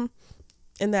something.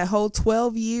 And that whole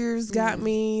 12 years got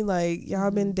me. Like, y'all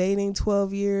been dating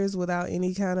 12 years without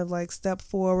any kind of like step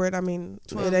forward. I mean,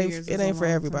 it ain't for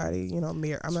everybody. Time. You know,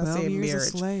 I'm not saying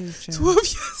marriage. 12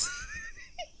 years.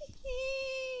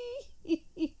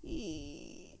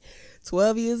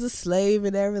 12 years a slave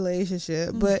in that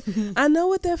relationship. But I know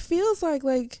what that feels like.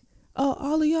 Like, oh,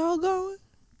 all of y'all going?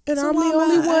 And so I'm the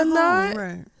only one not?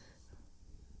 Right.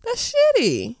 That's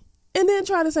shitty. And then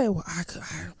try to say, well,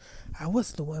 I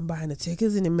wasn't the one buying the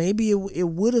tickets, and maybe it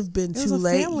would have been too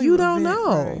late. You don't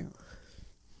know. Right.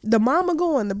 The mama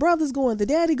going, the brother's going, the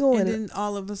daddy going. And then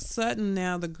all of a sudden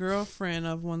now the girlfriend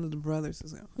of one of the brothers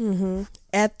is going. Mm-hmm.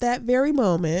 At that very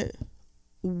moment,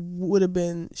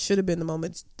 should have been the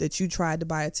moment that you tried to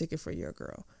buy a ticket for your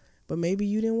girl, but maybe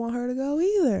you didn't want her to go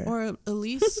either, or at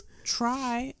least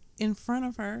try in front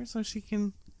of her so she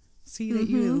can see that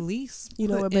you at least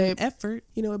put in effort.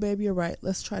 You know what, babe, you're right.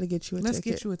 Let's try to get you a ticket. Let's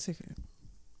get you a ticket.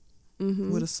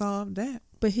 Would have solved that.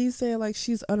 But he said like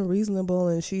she's unreasonable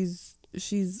and she's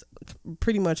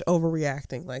pretty much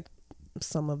overreacting, like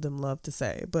some of them love to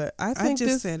say. But I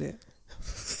just said it.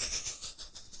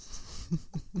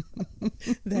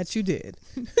 That you did.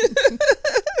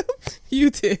 You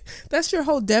did. That's your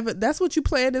whole devil. That's what you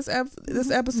play in this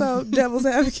episode, Devil's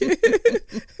Advocate.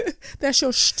 That's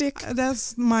your shtick.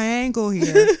 That's my angle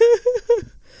here.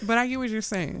 But I get what you're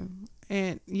saying.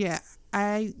 And yeah,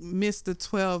 I missed the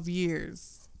 12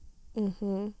 years.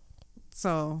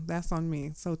 So that's on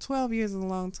me. So 12 years is a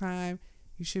long time.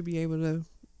 You should be able to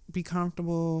be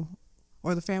comfortable,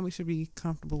 or the family should be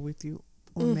comfortable with you,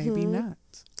 or maybe not.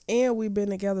 And we've been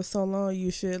together so long,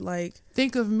 you should like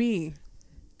think of me.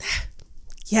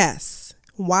 Yes.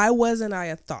 Why wasn't I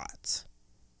a thought?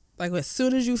 Like, as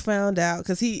soon as you found out,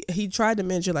 because he tried to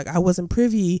mention like I wasn't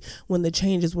privy when the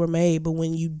changes were made, but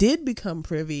when you did become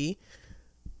privy,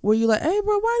 were you like, hey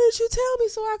bro, why didn't you tell me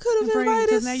so I could have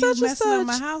invited now such you and messing such? up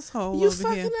my household. You over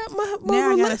fucking here. up my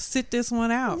now I gotta sit this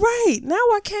one out. Right now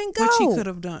I can't go. What you could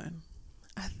have done.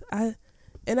 I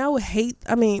would hate.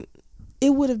 I mean, it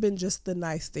would have been just the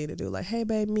nice thing to do. Like, hey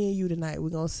babe, me and you tonight, we're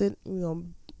gonna sit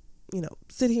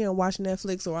here and watch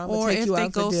Netflix, or I'm gonna take you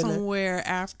out for dinner. Or if they go somewhere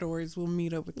afterwards, we'll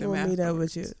meet up with them. Meet up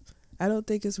with you. I don't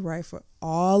think it's right for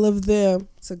all of them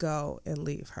to go and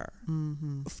leave her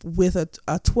with a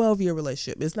 12-year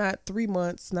relationship. It's not 3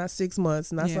 months, not 6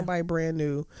 months, not somebody brand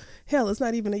new. Hell, it's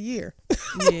not even a year.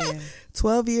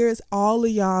 12 years. All of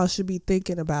y'all should be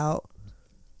thinking about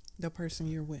the person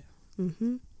you're with.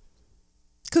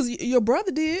 Because your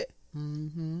brother did.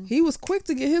 He was quick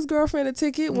to get his girlfriend a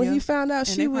ticket when he found out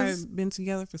she was been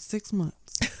together for 6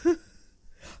 months.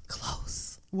 Close.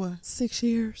 What? 6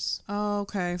 years. Oh,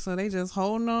 okay, so they just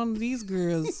holding on to these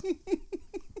girls.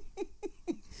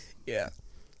 Yeah.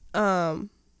 So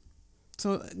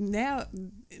now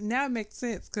it makes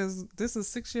sense, because this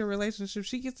is a 6-year relationship.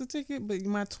 She gets a ticket, but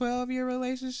my 12-year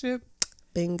relationship.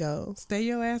 Bingo. Stay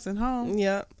your ass at home.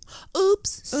 Yep.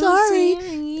 Oops, sorry.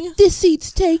 This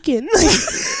seat's taken.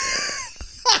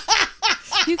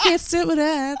 You can't sit with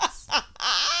us.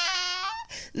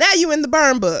 Now you in the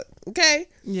burn book, okay?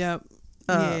 Yep.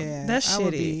 Yeah, that's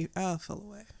shitty. I'll feel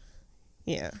away.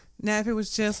 Yeah. Now, if it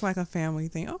was just like a family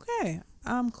thing, okay,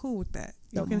 I'm cool with that.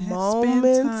 You can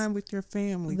spend time with your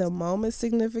family. The moment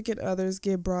significant others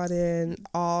get brought in,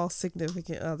 all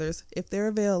significant others, if they're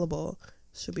available,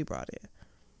 should be brought in.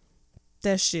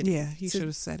 That's shitty. Yeah, he should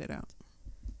have set it out.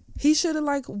 He should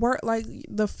have worked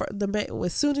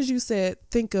as soon as you said,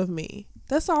 think of me.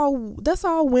 That's all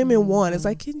women want. It's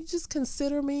like, can you just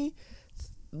consider me?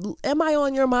 Am I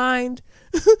on your mind?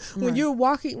 When you're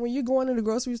going to the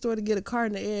grocery store to get a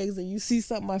carton of eggs and you see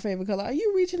something my favorite color, are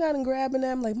you reaching out and grabbing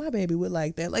them? Like, my baby would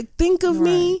like that. Like, think of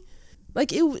me. Like,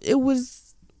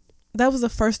 that was the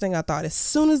first thing I thought. As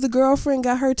soon as the girlfriend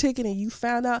got her ticket and you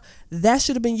found out, that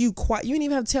should have been you. You didn't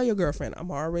even have to tell your girlfriend,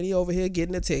 I'm already over here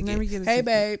getting a ticket. Hey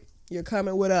babe, you're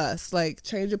coming with us. Like,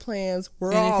 change your plans.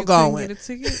 We're all going. Get a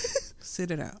ticket, sit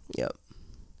it out. Yep.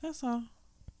 That's all.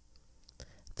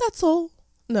 That's all.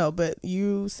 No, but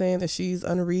you saying that she's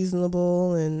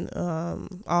unreasonable and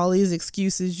all these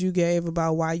excuses you gave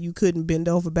about why you couldn't bend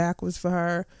over backwards for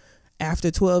her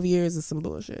after 12 years is some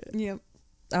bullshit. Yep.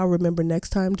 I'll remember next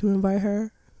time to invite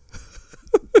her.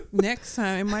 Next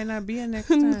time. It might not be a next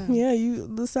time. Yeah,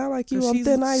 you sound like you on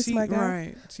thin ice, my guy.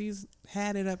 Right. She's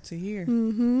had it up to here.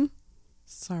 Mm-hmm.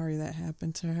 Sorry that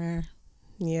happened to her.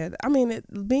 Yeah, I mean,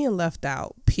 being left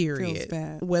out, period. Feels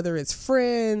bad. Whether it's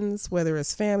friends, whether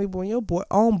it's family, when your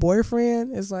own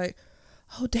boyfriend is like,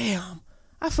 oh, damn,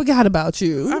 I forgot about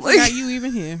you. I forgot you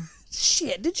even here.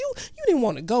 Shit, you didn't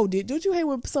want to go, did you hate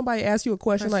when somebody asked you a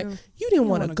question like, you didn't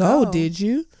want to go, did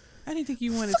you? I didn't think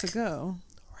you wanted to go.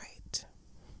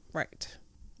 Right.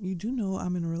 You do know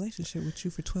I'm in a relationship with you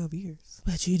for 12 years.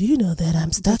 But you do know that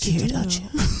I'm stuck here, don't you?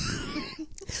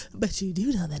 But you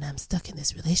do know that I'm stuck in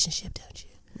this relationship, don't you?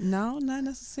 No, not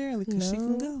necessarily, because she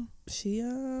can go.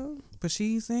 But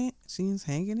she's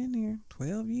hanging in there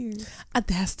 12 years.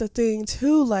 That's the thing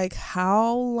too. Like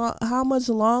how much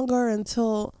longer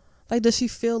until, like, does she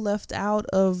feel left out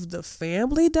of the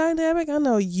family dynamic? I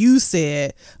know you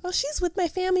said, oh, she's with my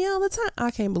family all the time.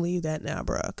 I can't believe that now,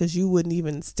 bro, because you wouldn't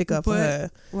even stick up for her.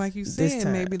 Like you said,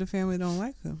 maybe the family don't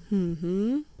like her.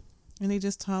 Mm-hmm. And they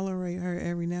just tolerate her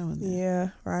every now and then. Yeah,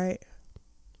 right.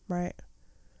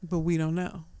 But we don't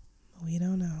know. We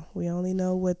don't know. We only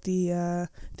know what the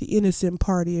innocent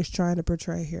party is trying to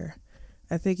portray here.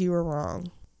 I think you were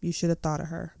wrong. You should have thought of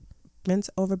her. Bent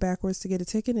over backwards to get a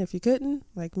ticket. If you couldn't,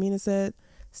 like Mina said,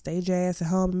 stayed your ass at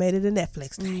home and made it a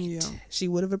Netflix night. Yeah. She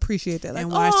would have appreciated that. Like,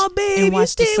 oh, babe, you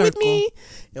stay with me.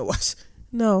 And watch.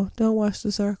 No, don't watch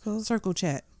The Circle. Circle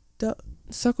chat.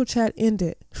 Circle chat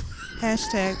ended.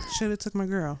 Hashtag should have took my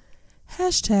girl.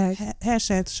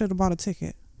 Hashtag should have bought a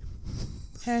ticket.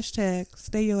 Hashtag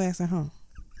stay your ass at home.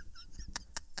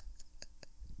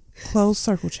 Close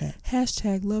circle chat.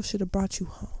 Hashtag love should have brought you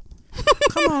home.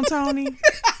 Come on, Tony.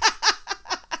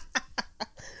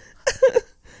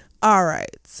 All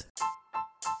right.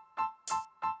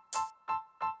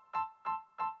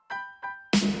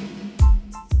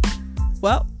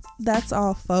 Well, that's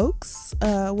all, folks.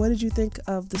 What did you think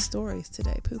of the stories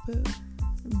today, Poo Poo?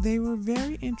 They were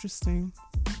very interesting,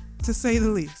 to say the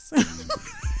least.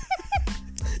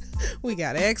 We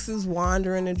got exes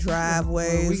wandering the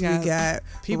driveways. We got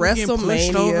people WrestleMania. Getting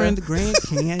pushed over in the Grand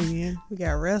Canyon. We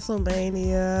got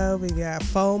WrestleMania. We got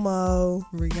FOMO.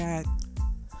 We got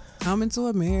Coming to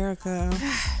America.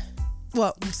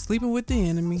 Well, Sleeping with the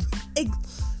Enemy.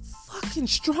 Fucking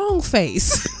strong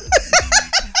face.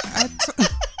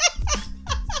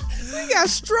 We got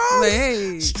strong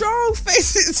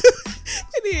faces.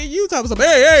 And then you talking about,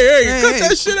 hey, cut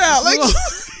that shit out. Like,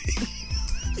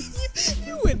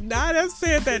 you would not have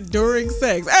said that during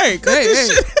sex. Hey, cut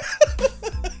this shit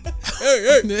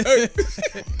hey.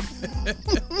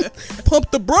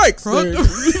 Pump the brakes.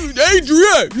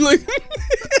 Adrian. Like,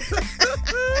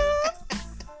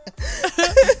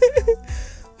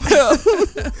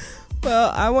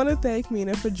 well, I want to thank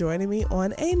Mina for joining me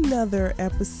on another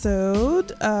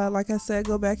episode. Like I said,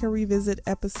 go back and revisit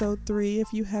episode 3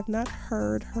 if you have not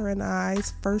heard her and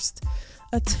I's first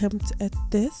attempt at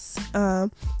this. I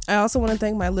also want to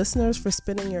thank my listeners for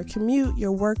spending your commute,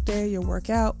 your work day, your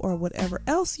workout, or whatever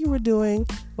else you were doing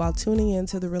while tuning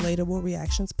into the Relatable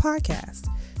Reactions podcast.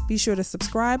 Be sure to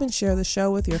subscribe and share the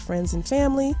show with your friends and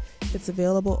family. It's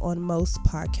available on most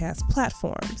podcast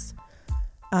platforms.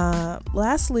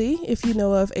 Lastly, if you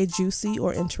know of a juicy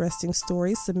or interesting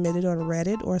story submitted on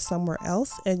Reddit or somewhere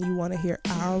else and you want to hear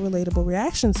our relatable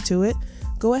reactions to it,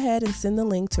 go ahead and send the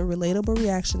link to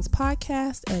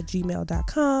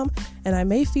relatable-reactions-podcast@gmail.com and I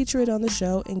may feature it on the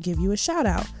show and give you a shout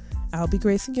out. I'll be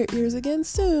gracing your ears again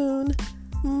soon.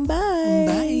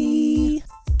 Bye.